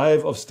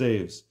 5 of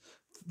Staves.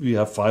 We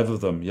have 5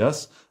 of them,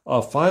 yes?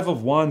 5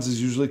 of Wands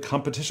is usually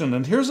competition.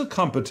 And here's a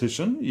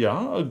competition,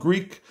 yeah, a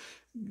Greek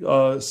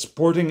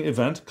sporting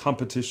event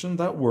competition.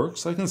 That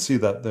works. I can see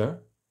that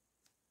there.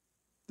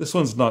 This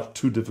one's not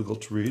too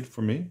difficult to read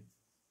for me.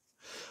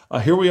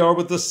 Here we are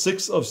with the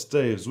 6 of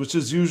Staves, which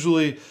is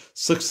usually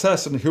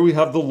success. And here we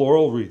have the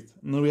laurel wreath.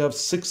 And then we have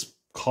 6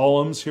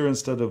 columns here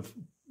instead of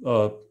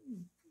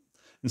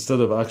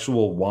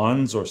actual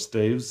wands or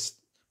staves.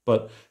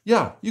 But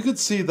yeah, you could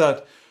see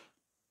that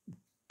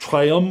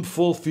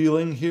triumphal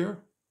feeling here.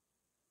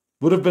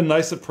 Would have been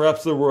nice if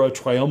perhaps there were a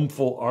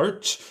triumphal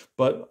arch,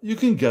 but you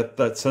can get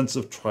that sense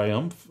of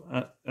triumph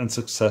and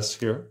success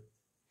here.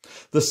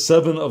 The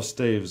 7 of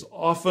Staves,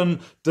 often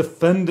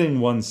defending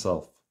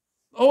oneself.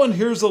 Oh, and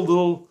here's a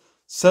little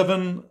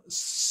 7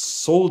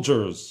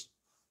 soldiers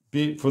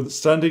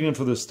standing in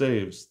for the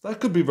staves. That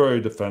could be very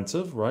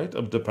defensive, right?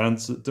 A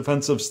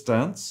defensive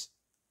stance.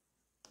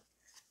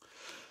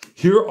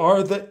 Here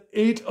are the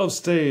 8 of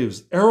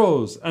Staves,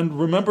 arrows. And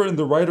remember in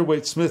the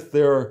Rider-Waite-Smith,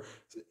 there are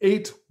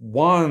 8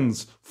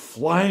 wands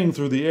flying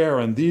through the air,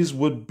 and these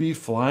would be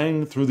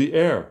flying through the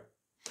air.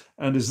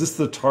 And is this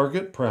the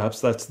target? Perhaps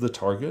that's the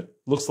target.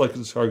 Looks like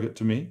the target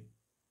to me.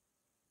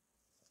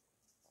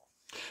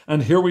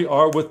 And here we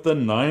are with the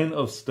 9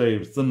 of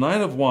Staves, the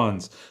 9 of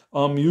Wands.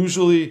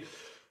 Usually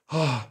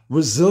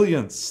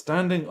resilience,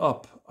 standing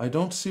up. I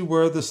don't see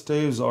where the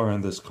staves are in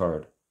this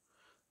card.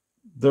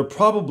 They're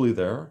probably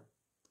there,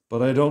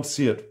 but I don't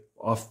see it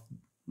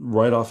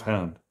right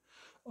offhand.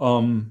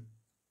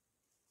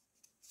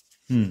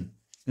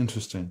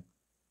 Interesting.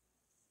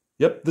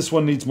 Yep, this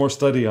one needs more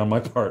study on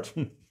my part.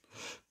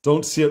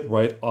 Don't see it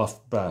right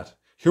off bat.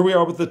 Here we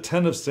are with the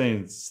 10 of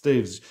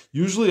Staves,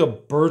 usually a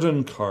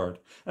burden card.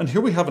 And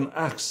here we have an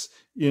axe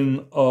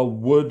in a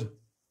wood.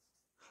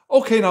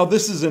 Okay, now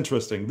this is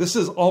interesting. This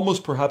is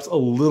almost perhaps a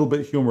little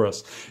bit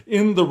humorous.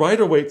 In the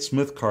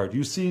Rider-Waite-Smith card,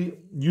 you see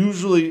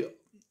usually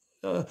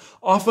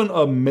often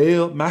a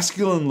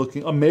male-looking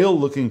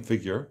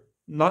figure,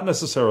 not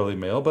necessarily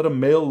male, but a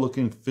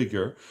male-looking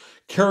figure,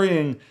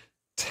 carrying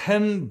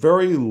 10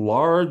 very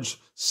large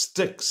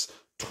sticks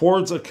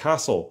towards a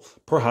castle,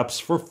 perhaps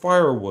for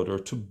firewood or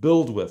to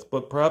build with,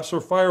 but perhaps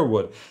for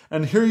firewood.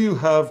 And here you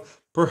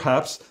have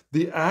perhaps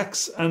the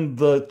axe and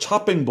the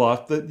chopping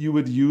block that you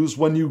would use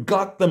when you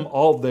got them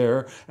all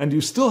there, and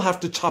you still have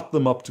to chop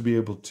them up to be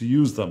able to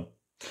use them.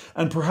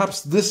 And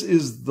perhaps this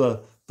is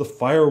the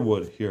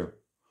firewood here.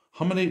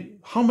 How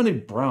many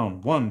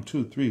brown? 1,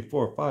 2, 3,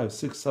 4, 5,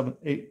 6, 7,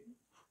 8.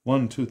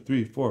 1, 2,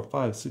 3, 4,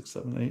 5, 6,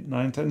 7, 8,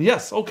 9, 10.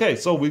 Yes, okay,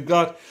 so we've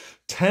got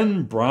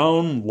 10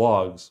 brown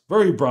logs,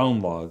 very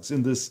brown logs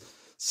in this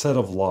set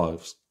of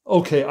logs.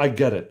 Okay, I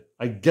get it.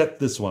 I get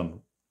this one.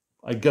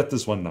 I get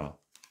this one now.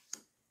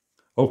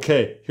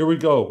 Okay, here we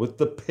go with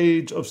the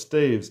Page of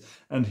Staves.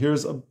 And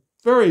here's a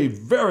very,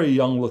 very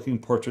young looking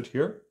portrait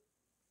here.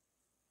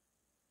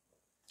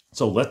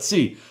 So let's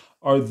see.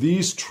 Are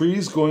these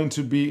trees going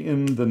to be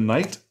in the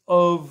Knight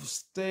of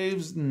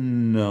Staves?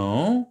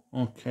 No.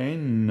 Okay,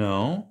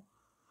 no.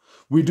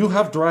 We do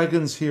have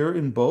dragons here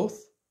in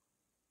both.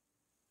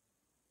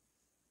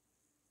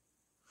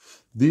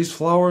 These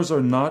flowers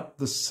are not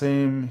the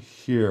same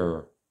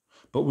here,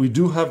 but we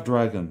do have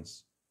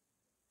dragons.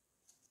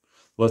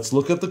 Let's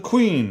look at the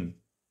Queen.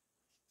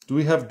 Do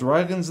we have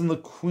dragons in the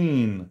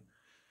Queen?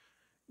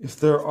 If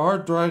there are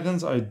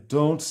dragons, I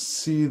don't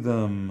see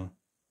them.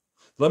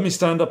 Let me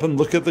stand up and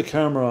look at the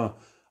camera.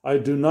 I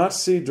do not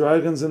see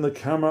dragons in the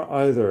camera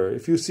either.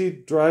 If you see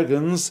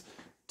dragons,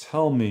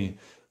 tell me.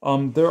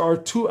 There are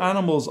two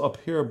animals up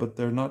here, but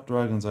they're not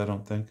dragons, I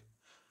don't think.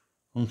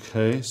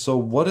 Okay, so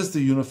what is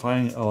the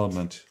unifying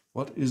element?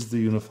 What is the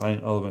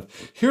unifying element?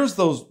 Here are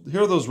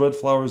those red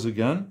flowers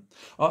again.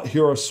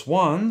 Here are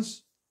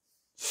swans.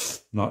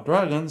 Not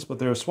dragons, but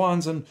they are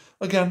swans. And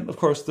again, of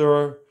course, there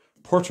are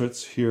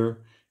portraits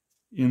here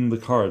in the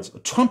cards. A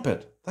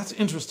trumpet. That's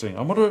interesting.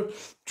 I wonder,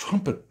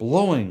 trumpet,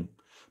 blowing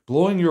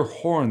your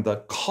horn, the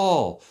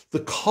call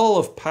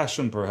of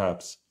passion,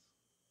 perhaps.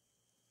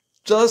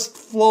 Just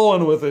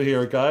flowing with it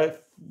here,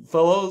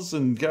 fellows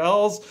and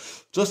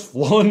gals. Just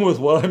flowing with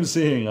what I'm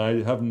seeing.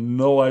 I have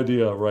no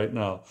idea right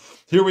now.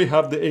 Here we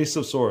have the Ace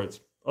of Swords,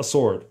 a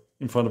sword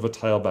in front of a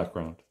tile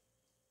background.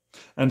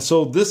 And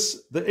so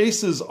the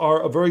aces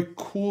are a very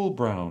cool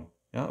brown.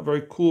 Yeah, a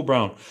very cool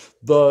brown.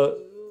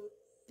 The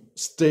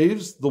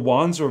staves, the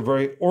wands, are a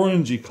very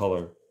orangey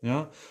color.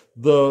 Yeah,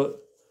 the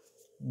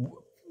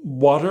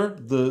water,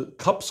 the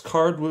cups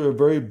card were a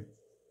very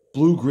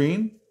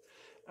blue-green,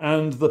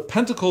 and the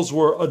pentacles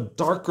were a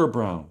darker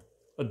brown,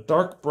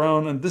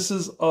 and this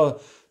is a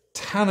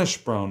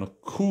tannish brown, a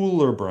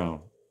cooler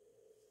brown.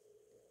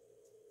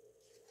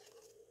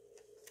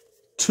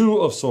 Two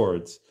of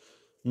Swords.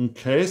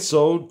 Okay,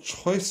 so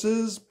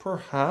choices,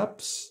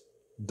 perhaps.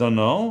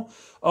 Dunno.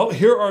 Oh,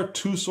 here are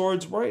two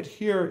swords right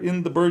here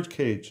in the bird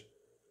cage.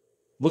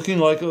 Looking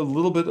like a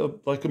little bit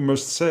of like a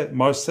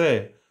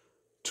Marseille.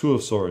 Two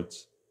of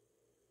Swords.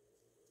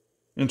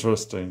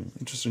 Interesting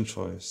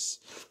choice.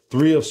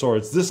 Three of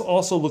Swords. This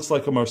also looks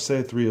like a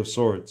Marseille Three of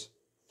Swords.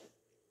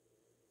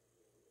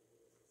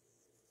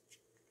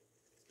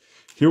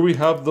 Here we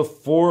have the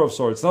Four of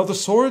Swords. Now the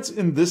swords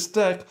in this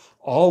deck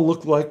all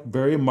look like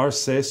very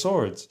Marseille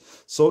swords.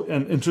 So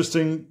an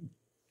interesting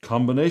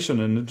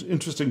combination, an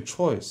interesting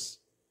choice.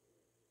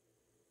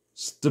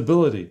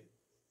 Stability.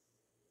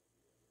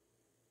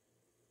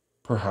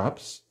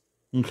 Perhaps.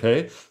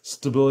 Okay.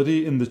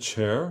 Stability in the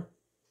chair.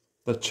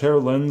 The chair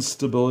lends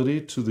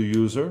stability to the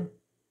user.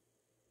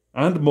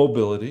 And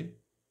mobility.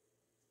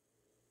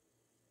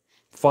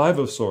 Five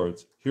of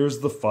Swords. Here's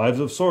the Five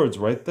of Swords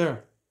right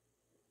there.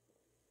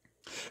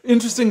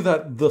 Interesting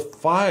that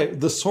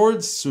the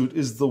sword suit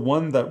is the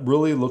one that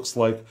really looks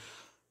like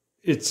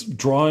it's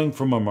drawing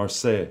from a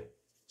Marseille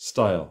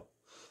style.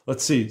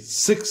 Let's see,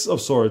 Six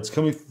of Swords.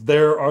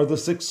 There are the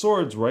six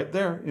swords right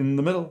there in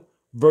the middle.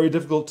 Very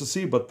difficult to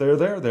see, but they're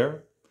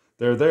there.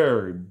 They're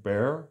there,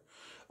 bear.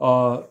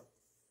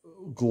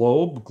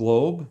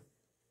 Globe.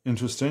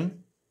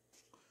 Interesting.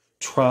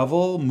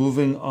 Travel,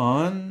 moving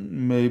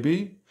on,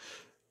 maybe.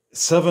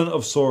 Seven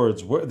of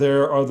Swords.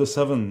 There are the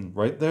seven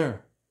right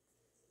there.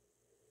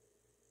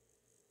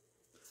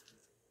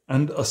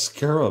 And a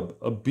scarab,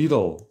 a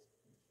beetle.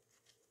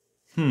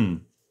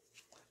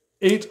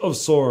 Eight of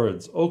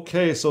Swords.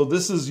 Okay, so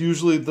this is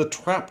usually the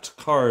trapped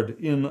card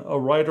in a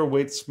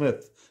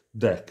Rider-Waite-Smith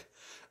deck.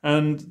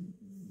 And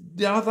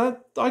yeah,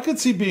 that I could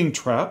see being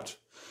trapped.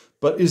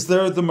 But is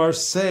there the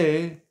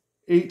Marseille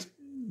 8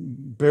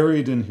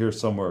 buried in here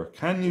somewhere?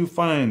 Can you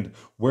find,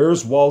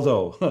 where's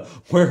Waldo?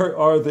 Where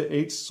are the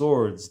 8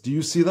 swords? Do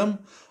you see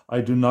them?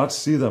 I do not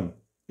see them.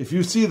 If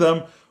you see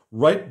them,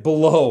 right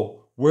below,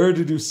 where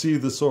did you see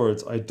the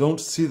swords? I don't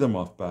see them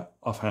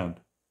offhand.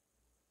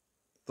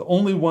 The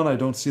only one I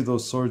don't see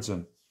those swords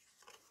in.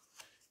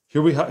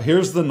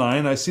 Here's the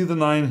 9. I see the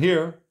 9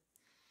 here.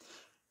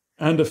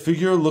 And a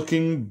figure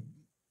looking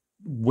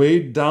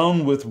weighed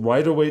down with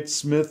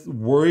Rider-Waite-Smith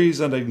worries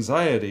and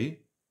anxiety.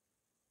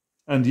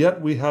 And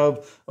yet we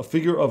have a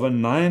figure of a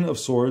 9 of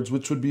Swords,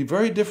 which would be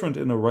very different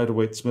in a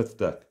Rider-Waite-Smith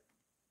deck.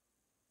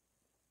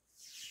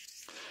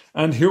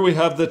 And here we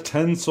have the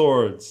 10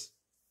 swords.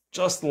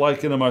 Just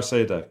like in a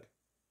Marseille deck.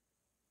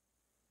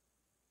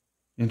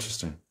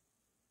 Interesting.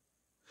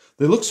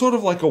 They look sort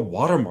of like a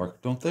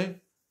watermark, don't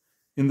they?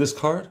 In this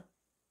card?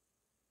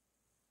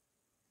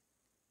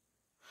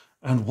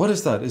 And what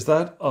is that? Is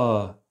that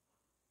a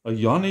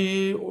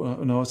yoni?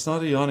 No, it's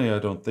not a yoni, I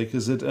don't think.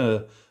 Is it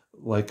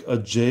like a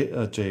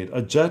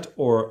jet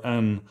or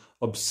an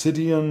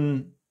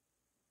obsidian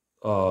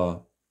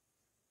tower?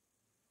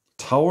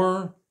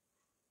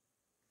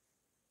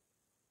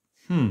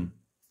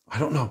 I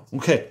don't know.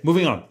 Okay,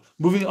 moving on.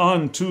 Moving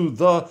on to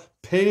the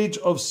Page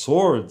of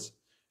Swords.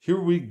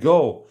 Here we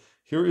go.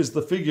 Here is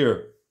the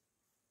figure.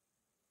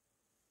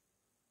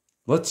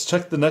 Let's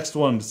check the next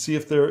one to see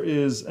if there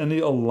is any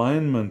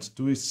alignment.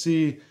 Do we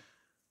see...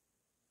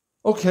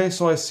 Okay,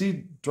 so I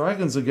see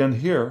dragons again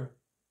here.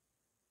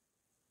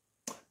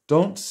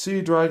 Don't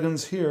see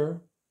dragons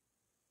here.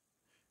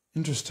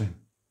 Interesting.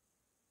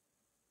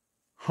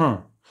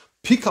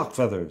 Peacock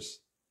feathers.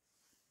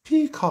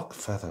 Peacock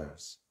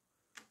feathers.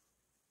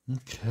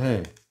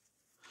 Okay.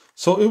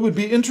 So it would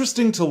be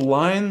interesting to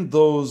line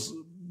those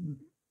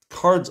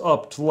cards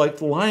up, to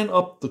line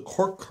up the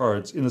cork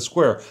cards in a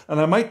square. And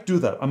I might do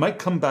that. I might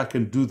come back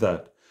and do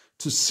that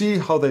to see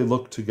how they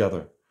look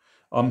together.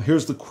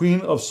 Here's the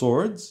Queen of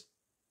Swords,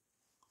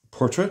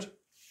 portrait,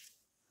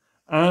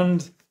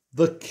 and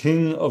the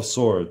King of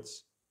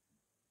Swords.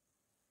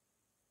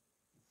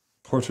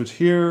 Portrait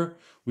here.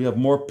 We have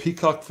more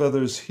peacock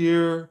feathers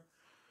here.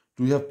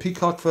 Do we have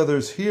peacock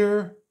feathers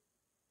here?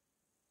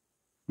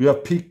 We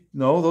have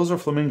no, those are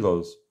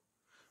flamingos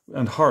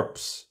and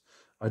harps.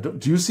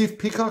 Do you see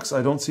peacocks?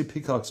 I don't see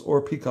peacocks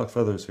or peacock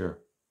feathers here.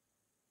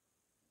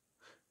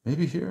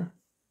 Maybe here?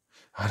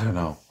 I don't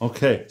know.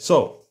 Okay,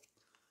 so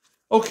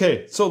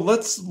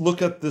let's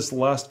look at this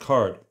last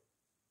card.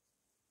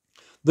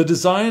 The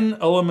design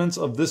elements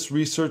of this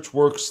research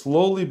work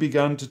slowly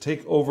began to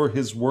take over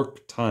his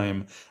work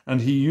time, and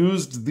he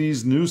used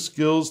these new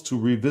skills to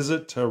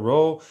revisit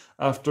tarot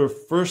after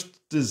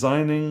first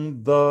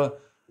designing the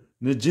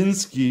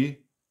Nijinsky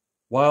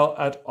while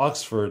at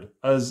Oxford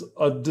as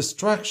a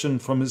distraction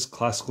from his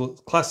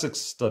classics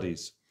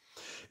studies.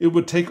 It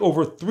would take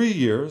over 3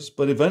 years,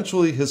 but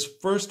eventually his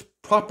first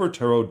proper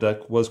tarot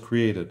deck was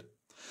created.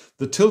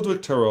 The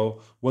Tyldwick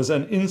Tarot was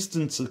an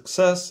instant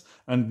success,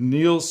 and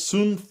Neil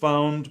soon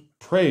found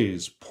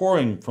praise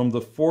pouring from the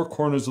 4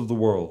 corners of the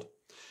world.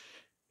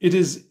 It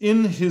is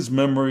in his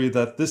memory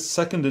that this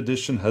second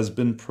edition has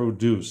been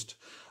produced.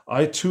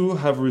 I too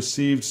have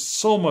received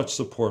so much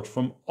support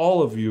from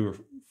all of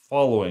you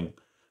following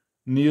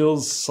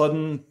Neil's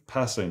sudden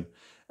passing,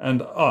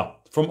 and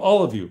from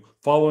all of you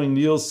following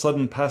Neil's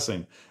sudden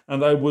passing,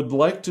 and I would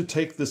like to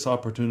take this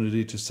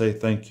opportunity to say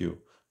thank you.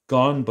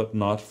 Gone but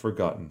not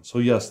forgotten. So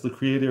yes, the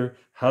creator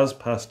has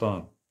passed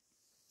on.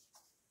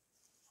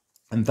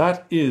 And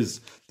that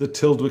is the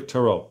Tyldwick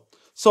Tarot.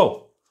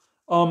 So,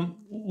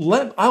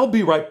 I'll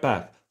be right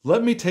back.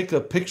 Let me take a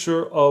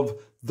picture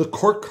of the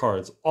court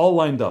cards all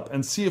lined up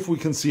and see if we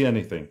can see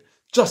anything.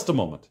 Just a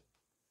moment.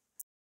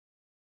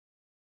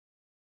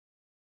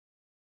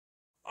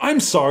 I'm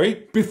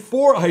sorry,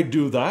 before I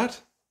do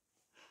that,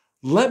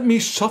 let me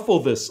shuffle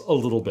this a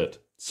little bit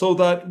so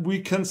that we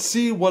can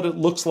see what it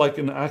looks like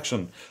in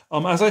action.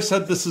 As I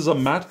said, this is a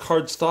matte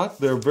cardstock.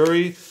 They're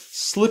very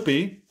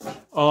slippy.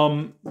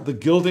 The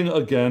gilding,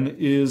 again,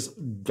 is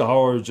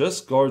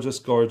gorgeous, gorgeous,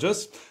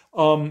 gorgeous.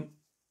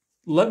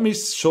 Let me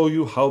show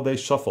you how they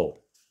shuffle.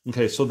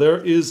 Okay, so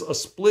there is a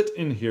split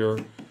in here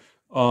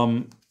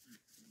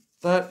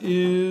that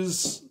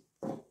is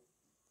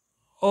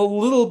a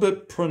little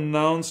bit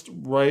pronounced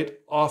right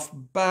off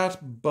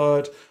bat,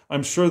 but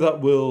I'm sure that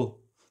will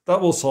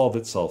solve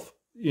itself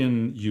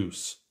in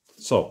use.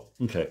 So,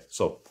 okay,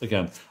 so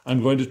again,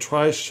 I'm going to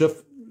try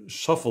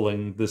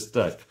shuffling this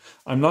deck.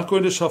 I'm not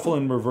going to shuffle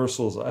in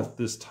reversals at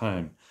this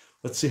time.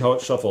 Let's see how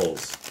it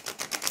shuffles.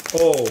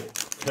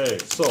 Okay,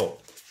 so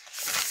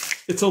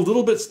it's a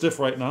little bit stiff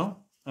right now,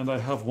 and I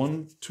have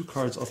 2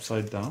 cards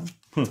upside down.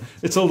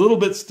 It's a little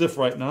bit stiff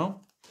right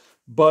now,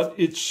 but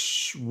it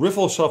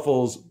riffle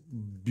shuffles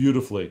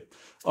beautifully.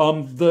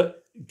 The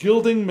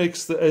gilding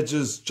makes the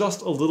edges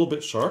just a little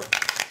bit sharp.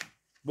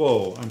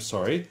 Whoa, I'm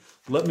sorry.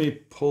 Let me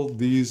pull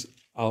these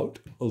out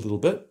a little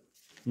bit.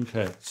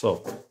 Okay,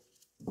 so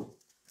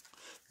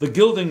the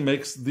gilding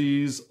makes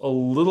these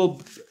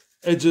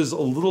edges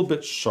a little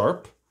bit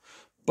sharp,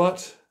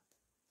 but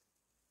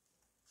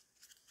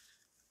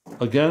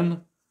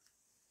again,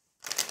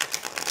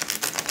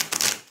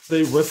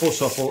 they riffle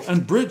shuffle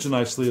and bridge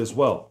nicely as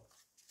well.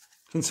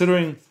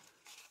 Considering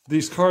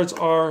these cards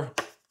are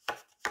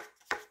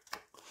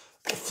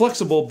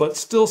flexible but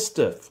still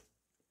stiff.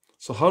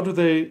 So how do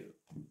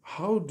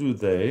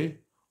they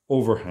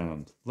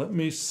overhand? Let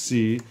me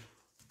see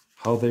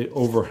how they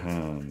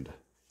overhand.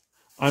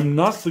 I'm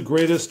not the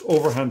greatest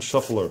overhand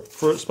shuffler,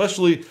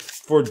 especially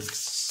for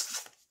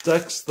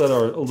decks that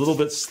are a little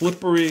bit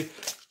slippery.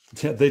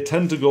 They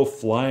tend to go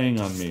flying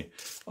on me.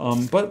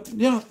 But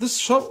yeah,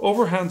 this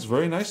overhands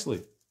very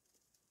nicely.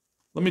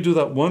 Let me do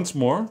that once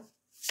more.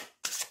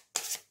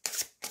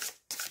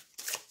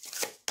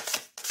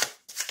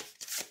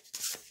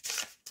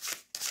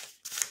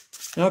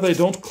 Now they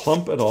don't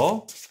clump at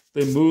all.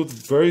 They move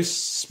very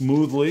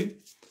smoothly.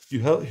 You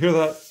hear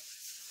that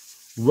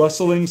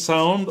rustling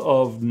sound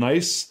of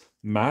nice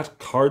matte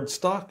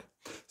cardstock?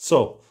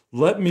 So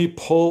let me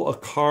pull a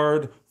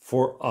card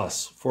for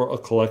us, for a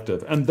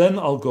collective. And then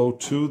I'll go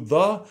to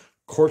the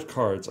court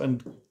cards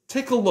and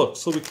take a look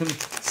so we can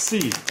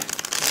see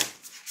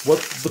what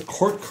the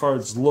court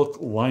cards look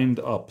lined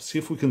up. See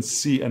if we can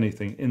see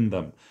anything in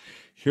them.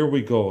 Here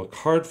we go, a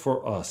card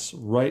for us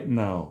right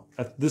now,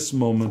 at this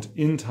moment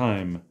in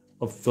time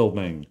of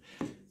filming,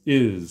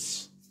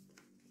 is...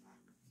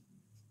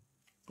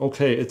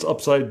 Okay, it's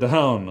upside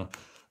down.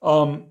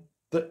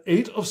 The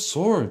 8 of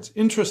Swords,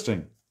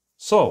 interesting.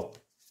 So,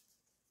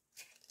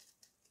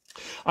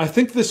 I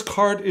think this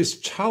card is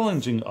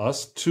challenging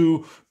us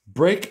to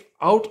break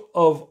out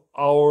of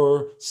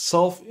our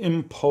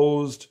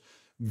self-imposed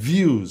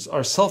views,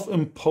 our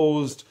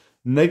self-imposed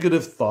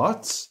negative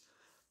thoughts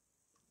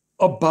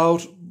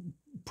about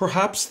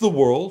perhaps the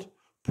world,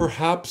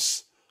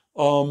 perhaps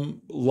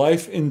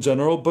life in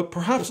general, but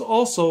perhaps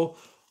also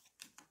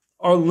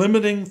our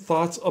limiting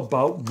thoughts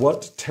about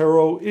what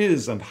tarot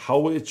is and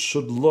how it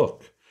should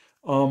look.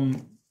 Our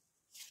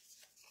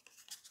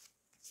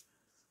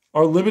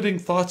limiting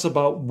thoughts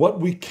about what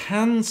we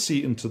can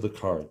see into the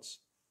cards.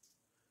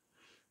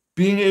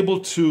 being able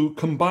to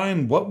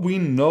combine what we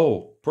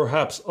know,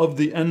 perhaps, of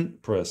the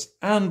Empress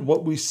and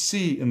what we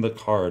see in the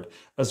card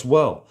as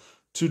well,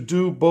 to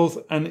do both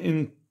an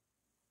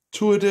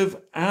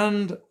intuitive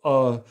and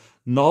a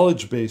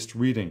knowledge-based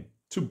reading,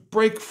 to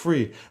break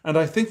free. And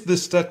I think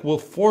this deck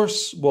will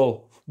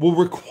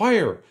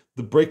require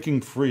the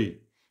breaking free,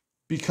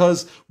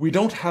 because we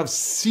don't have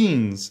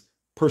scenes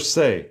per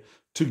se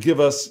to give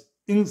us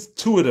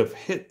intuitive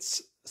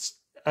hits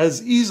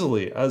as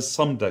easily as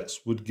some decks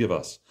would give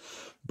us.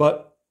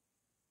 But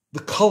the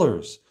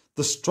colors,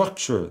 the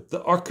structure,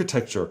 the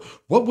architecture,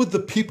 what would the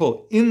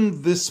people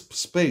in this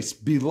space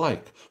be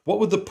like? What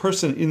would the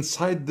person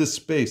inside this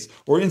space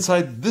or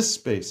inside this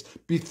space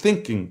be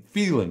thinking,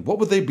 feeling? What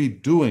would they be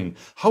doing?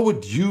 How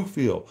would you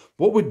feel?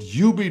 What would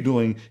you be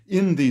doing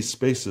in these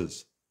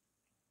spaces?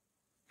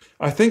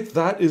 I think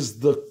that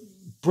is the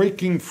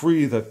breaking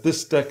free that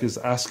this deck is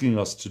asking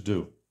us to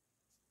do.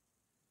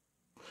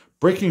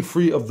 Breaking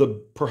free of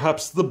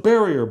perhaps the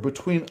barrier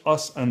between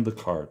us and the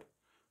card.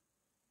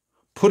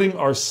 Putting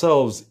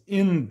ourselves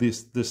in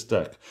this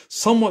deck,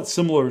 somewhat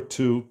similar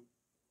to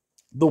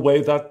the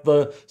way that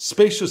the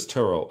Spacious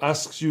Tarot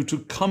asks you to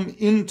come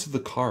into the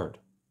card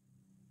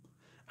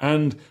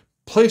and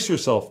place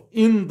yourself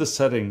in the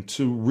setting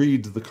to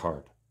read the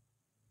card.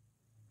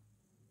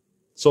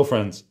 So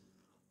friends,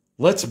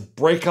 let's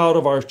break out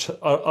of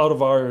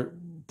our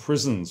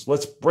prisons.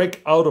 Let's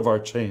break out of our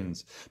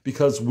chains,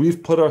 because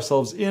we've put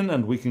ourselves in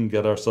and we can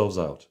get ourselves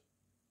out.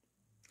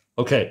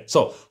 Okay,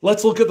 so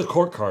let's look at the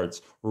court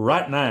cards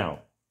right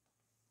now.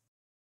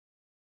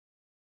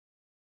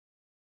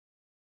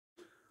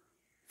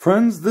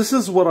 Friends, this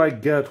is what I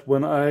get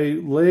when I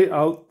lay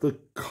out the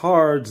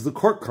cards, the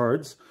court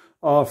cards,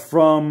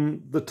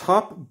 from the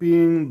top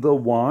being the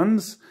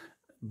wands,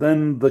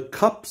 then the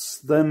cups,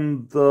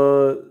 then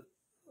the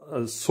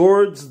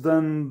swords,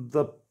 then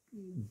the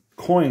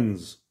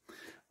coins.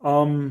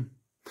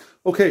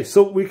 Okay,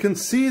 so we can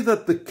see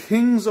that the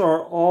kings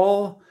are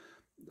all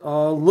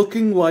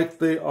looking like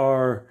they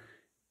are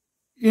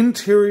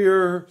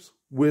interiors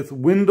with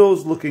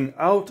windows looking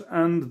out,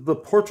 and the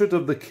portrait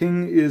of the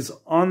king is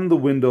on the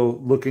window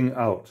looking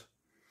out.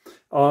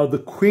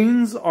 The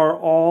queens are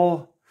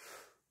all,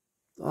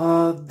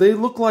 they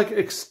look like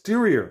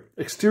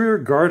exterior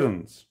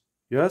gardens,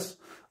 yes?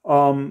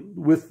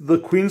 With the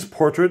queen's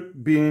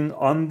portrait being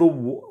on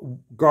the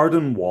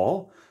garden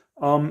wall,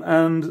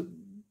 and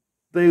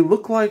they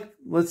look like,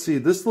 let's see,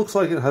 this looks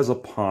like it has a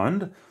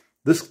pond.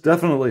 This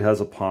definitely has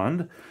a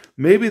pond.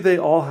 Maybe they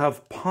all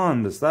have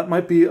ponds. That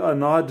might be a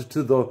nod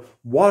to the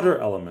water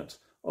element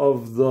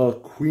of the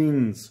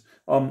queens.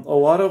 A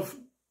lot of,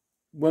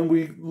 when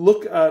we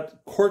look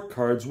at court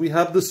cards, we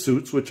have the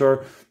suits, which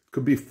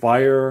could be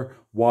fire,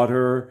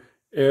 water,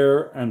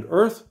 air, and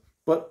earth,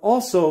 but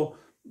also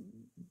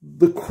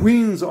the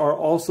queens are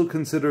also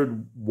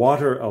considered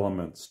water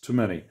elements to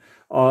many.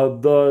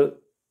 The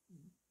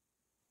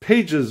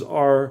pages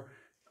are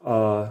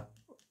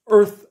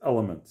earth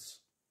elements.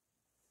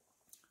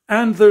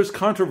 And there's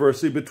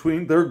controversy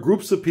there are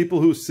groups of people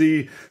who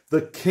see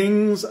the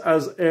kings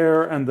as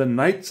air and the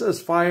knights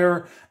as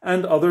fire,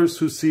 and others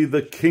who see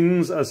the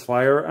kings as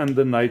fire and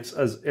the knights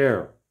as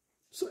air.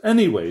 So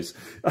anyways,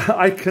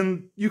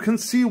 you can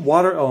see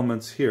water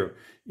elements here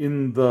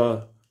in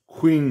the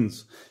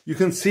queens. You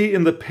can see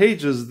in the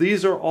pages,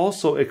 these are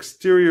also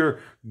exterior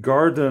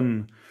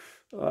garden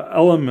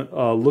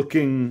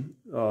looking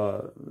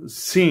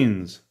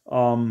scenes.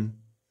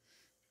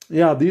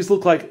 Yeah, these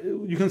look like,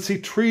 you can see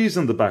trees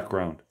in the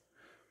background.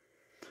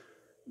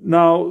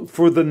 Now,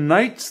 for the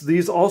knights,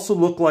 these also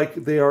look like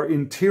they are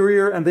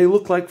interior, and they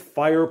look like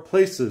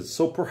fireplaces.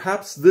 So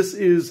perhaps this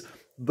is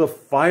the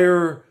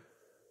fire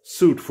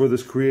suit for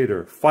this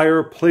creator.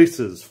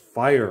 Fireplaces,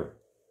 fire.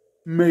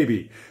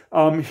 Maybe.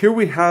 Here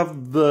we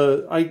have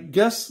I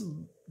guess,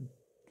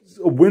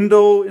 a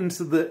window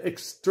into the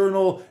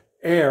external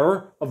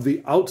air of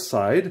the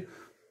outside.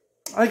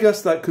 I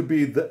guess that could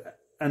be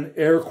an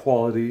air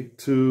quality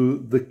to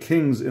the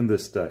kings in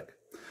this deck.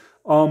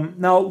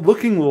 Now,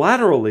 looking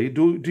laterally,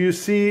 do you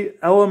see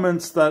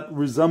elements that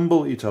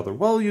resemble each other?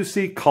 Well, you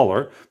see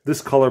color,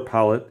 this color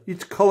palette.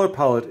 Each color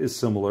palette is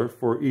similar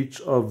for each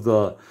of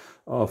the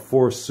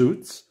 4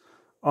 suits.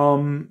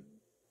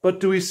 But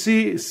do we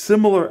see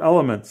similar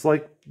elements?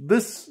 Like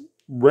this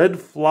red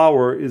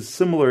flower is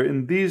similar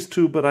in these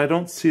two, but I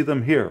don't see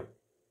them here.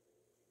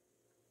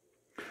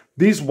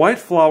 These white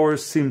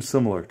flowers seem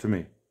similar to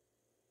me.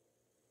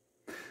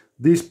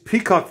 These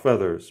peacock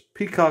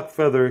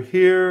feather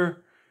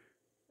here.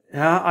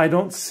 Yeah, I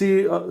don't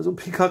see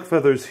peacock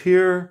feathers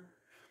here.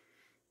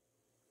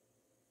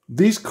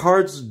 These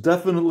cards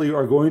definitely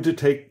are going to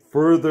take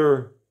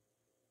further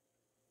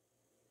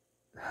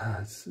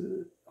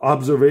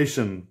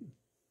observation.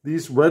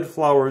 These red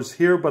flowers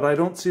here, but I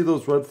don't see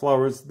those red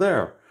flowers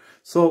there.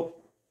 So,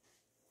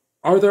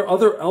 are there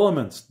other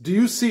elements? Do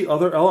you see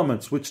other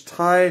elements which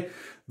tie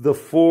the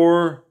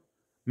 4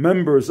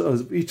 members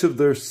of each of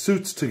their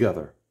suits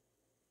together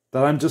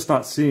that I'm just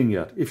not seeing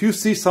yet? If you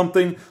see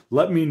something,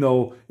 let me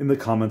know in the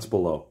comments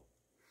below.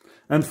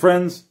 And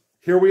friends,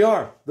 here we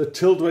are, the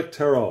Tyldwick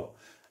Tarot.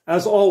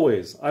 As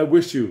always, I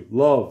wish you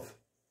love,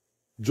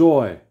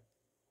 joy,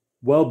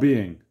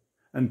 well-being,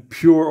 and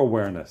pure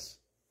awareness.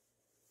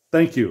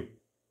 Thank you.